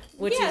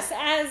 Which yes,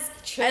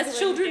 is, as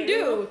children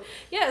do.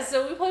 Yeah,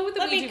 so we play with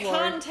the Ouija board.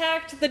 Let me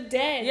contact the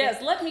dead.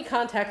 Yes, let me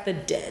contact the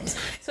dead.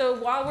 So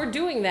while we're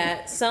doing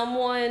that,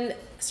 someone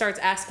starts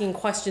asking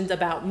questions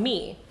about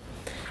me.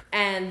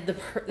 And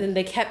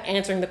they kept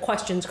answering the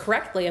questions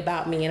correctly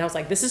about me. And I was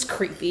like, this is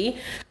creepy.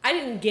 I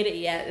didn't get it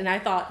yet. And I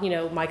thought,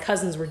 my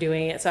cousins were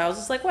doing it. So I was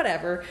just like,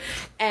 whatever.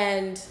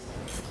 And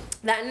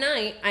that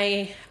night,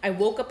 I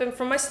woke up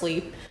from my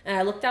sleep, and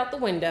I looked out the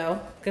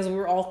window because we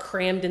were all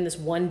crammed in this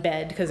one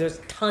bed because there's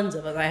tons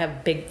of us. I have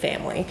a big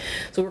family.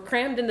 So we're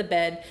crammed in the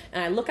bed,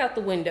 and I look out the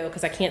window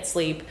because I can't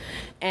sleep,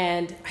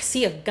 and I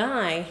see a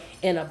guy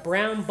in a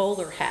brown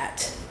bowler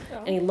hat,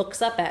 and he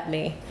looks up at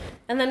me,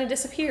 and then he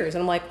disappears.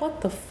 And I'm like,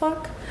 what the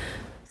fuck?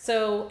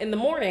 So in the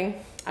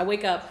morning, I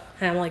wake up,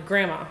 and I'm like,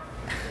 Grandma,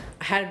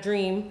 I had a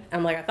dream.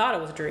 I'm like, I thought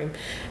it was a dream.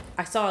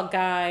 I saw a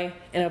guy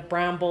in a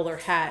brown bowler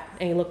hat,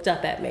 and he looked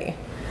up at me.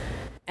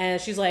 And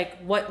she's like,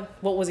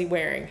 what was he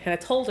wearing? And I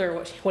told her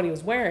what he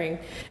was wearing,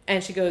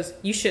 and she goes,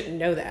 you shouldn't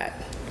know that.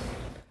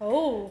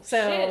 Oh,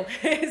 So,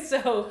 shit.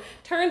 so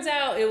turns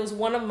out it was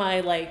one of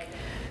my like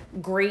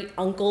great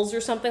uncles or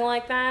something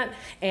like that,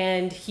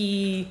 and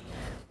he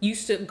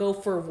used to go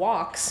for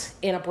walks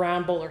in a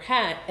brown bowler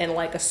hat and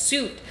like a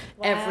suit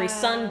every Wow.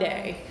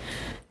 Sunday.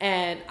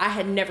 And I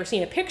had never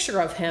seen a picture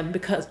of him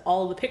because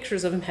all the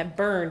pictures of him had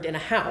burned in a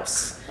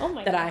house Oh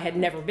my that God. I had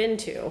never been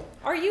to.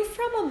 Are you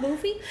from a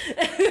movie?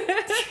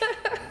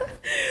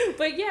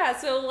 But yeah,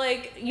 so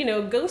like, you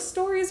know, ghost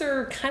stories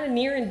are kind of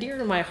near and dear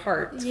to my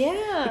heart.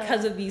 Yeah.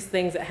 Because of these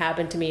things that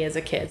happened to me as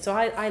a kid. So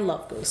I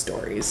love ghost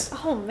stories.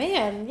 Oh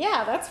man,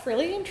 yeah, that's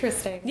really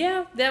interesting.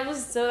 Yeah,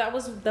 those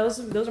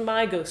are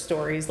my ghost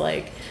stories.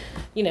 Like,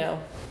 you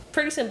know,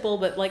 pretty simple,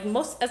 but like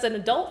most as an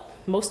adult,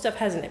 most stuff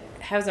hasn't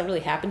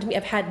really happened to me.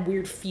 I've had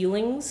weird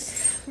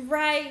feelings.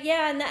 Right,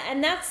 yeah,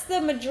 and that's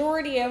the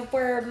majority of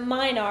where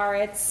mine are.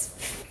 It's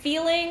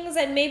feelings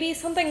and maybe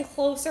something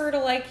closer to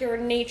like your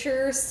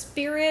nature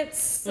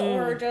spirits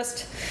or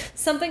just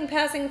something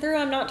passing through.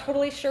 I'm not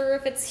totally sure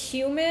if it's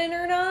human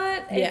or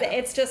not. Yeah.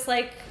 It's just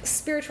like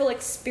spiritual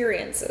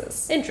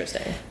experiences.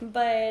 Interesting.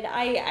 But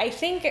I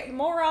think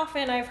more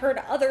often I've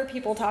heard other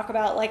people talk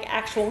about like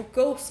actual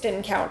ghost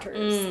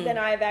encounters than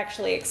I've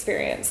actually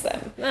experienced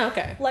them. Oh,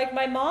 okay. Like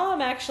my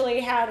mom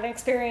actually had an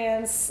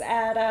experience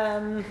at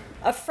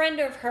a friend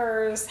of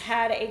hers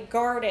had a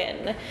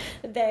garden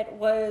that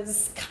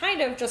was kind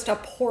of just a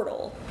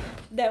portal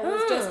that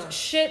was just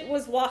shit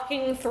was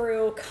walking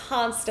through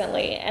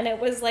constantly, and it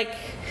was like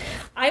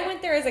I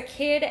went there as a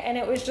kid and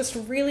it was just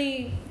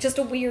really just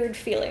a weird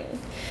feeling.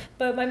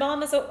 But my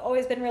mom has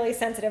always been really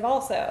sensitive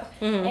also,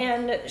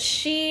 and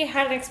she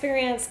had an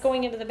experience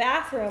going into the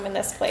bathroom in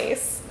this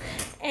place,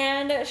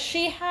 and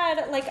she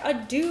had like a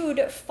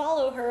dude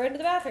follow her into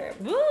the bathroom.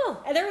 Ooh.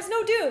 And there was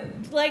no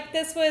dude. Like,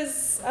 this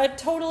was a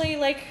totally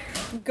like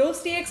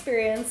ghosty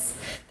experience.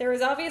 There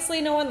was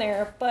obviously no one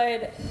there,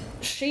 but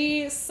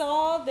she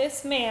saw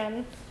this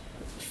man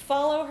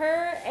follow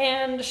her,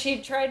 and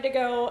she tried to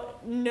go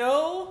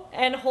no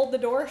and hold the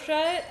door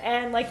shut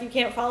and like, you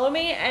can't follow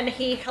me, and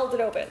he held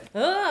it open.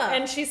 Ah.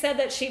 And she said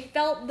that she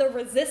felt the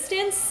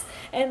resistance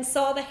and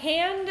saw the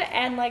hand,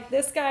 and like,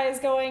 this guy is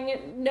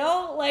going,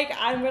 no, like,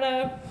 I'm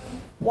gonna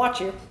watch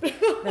you.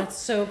 That's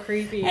so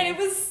creepy. And it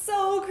was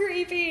so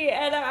creepy,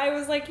 and I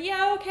was like,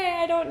 yeah,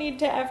 okay, I don't need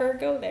to ever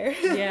go there.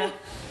 Yeah.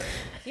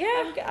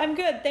 Yeah. I'm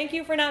good. Thank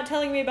you for not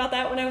telling me about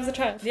that when I was a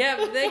child. Yeah,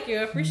 thank you.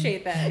 I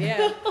appreciate that.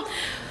 Yeah.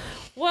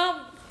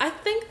 Well, I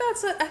think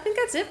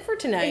that's it for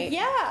tonight.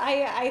 Yeah,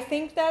 I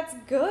think that's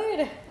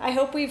good. I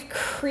hope we've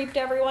creeped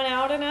everyone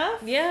out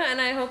enough. Yeah,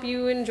 and I hope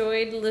you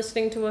enjoyed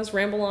listening to us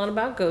ramble on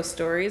about ghost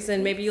stories,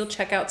 and maybe you'll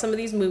check out some of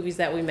these movies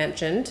that we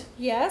mentioned.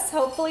 Yes,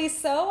 hopefully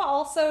so.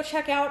 Also,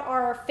 check out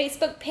our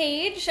Facebook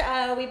page.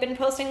 We've been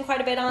posting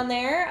quite a bit on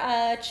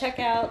there. Check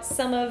out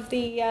some of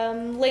the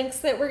links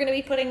that we're going to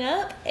be putting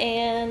up,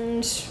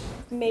 and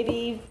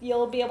maybe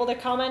you'll be able to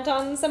comment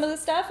on some of the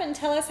stuff and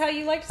tell us how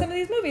you liked some of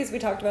these movies we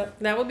talked about.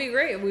 That would be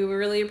great. We would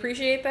really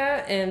appreciate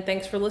that, and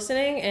thanks for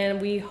listening,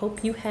 and we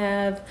hope you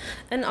have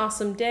an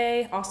awesome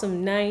day,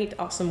 awesome night,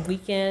 awesome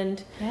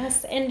weekend.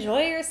 Yes,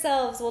 enjoy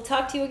yourselves. We'll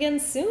talk to you again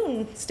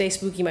soon. Stay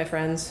spooky, my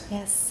friends.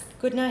 Yes,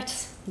 good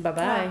night.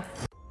 Bye-bye.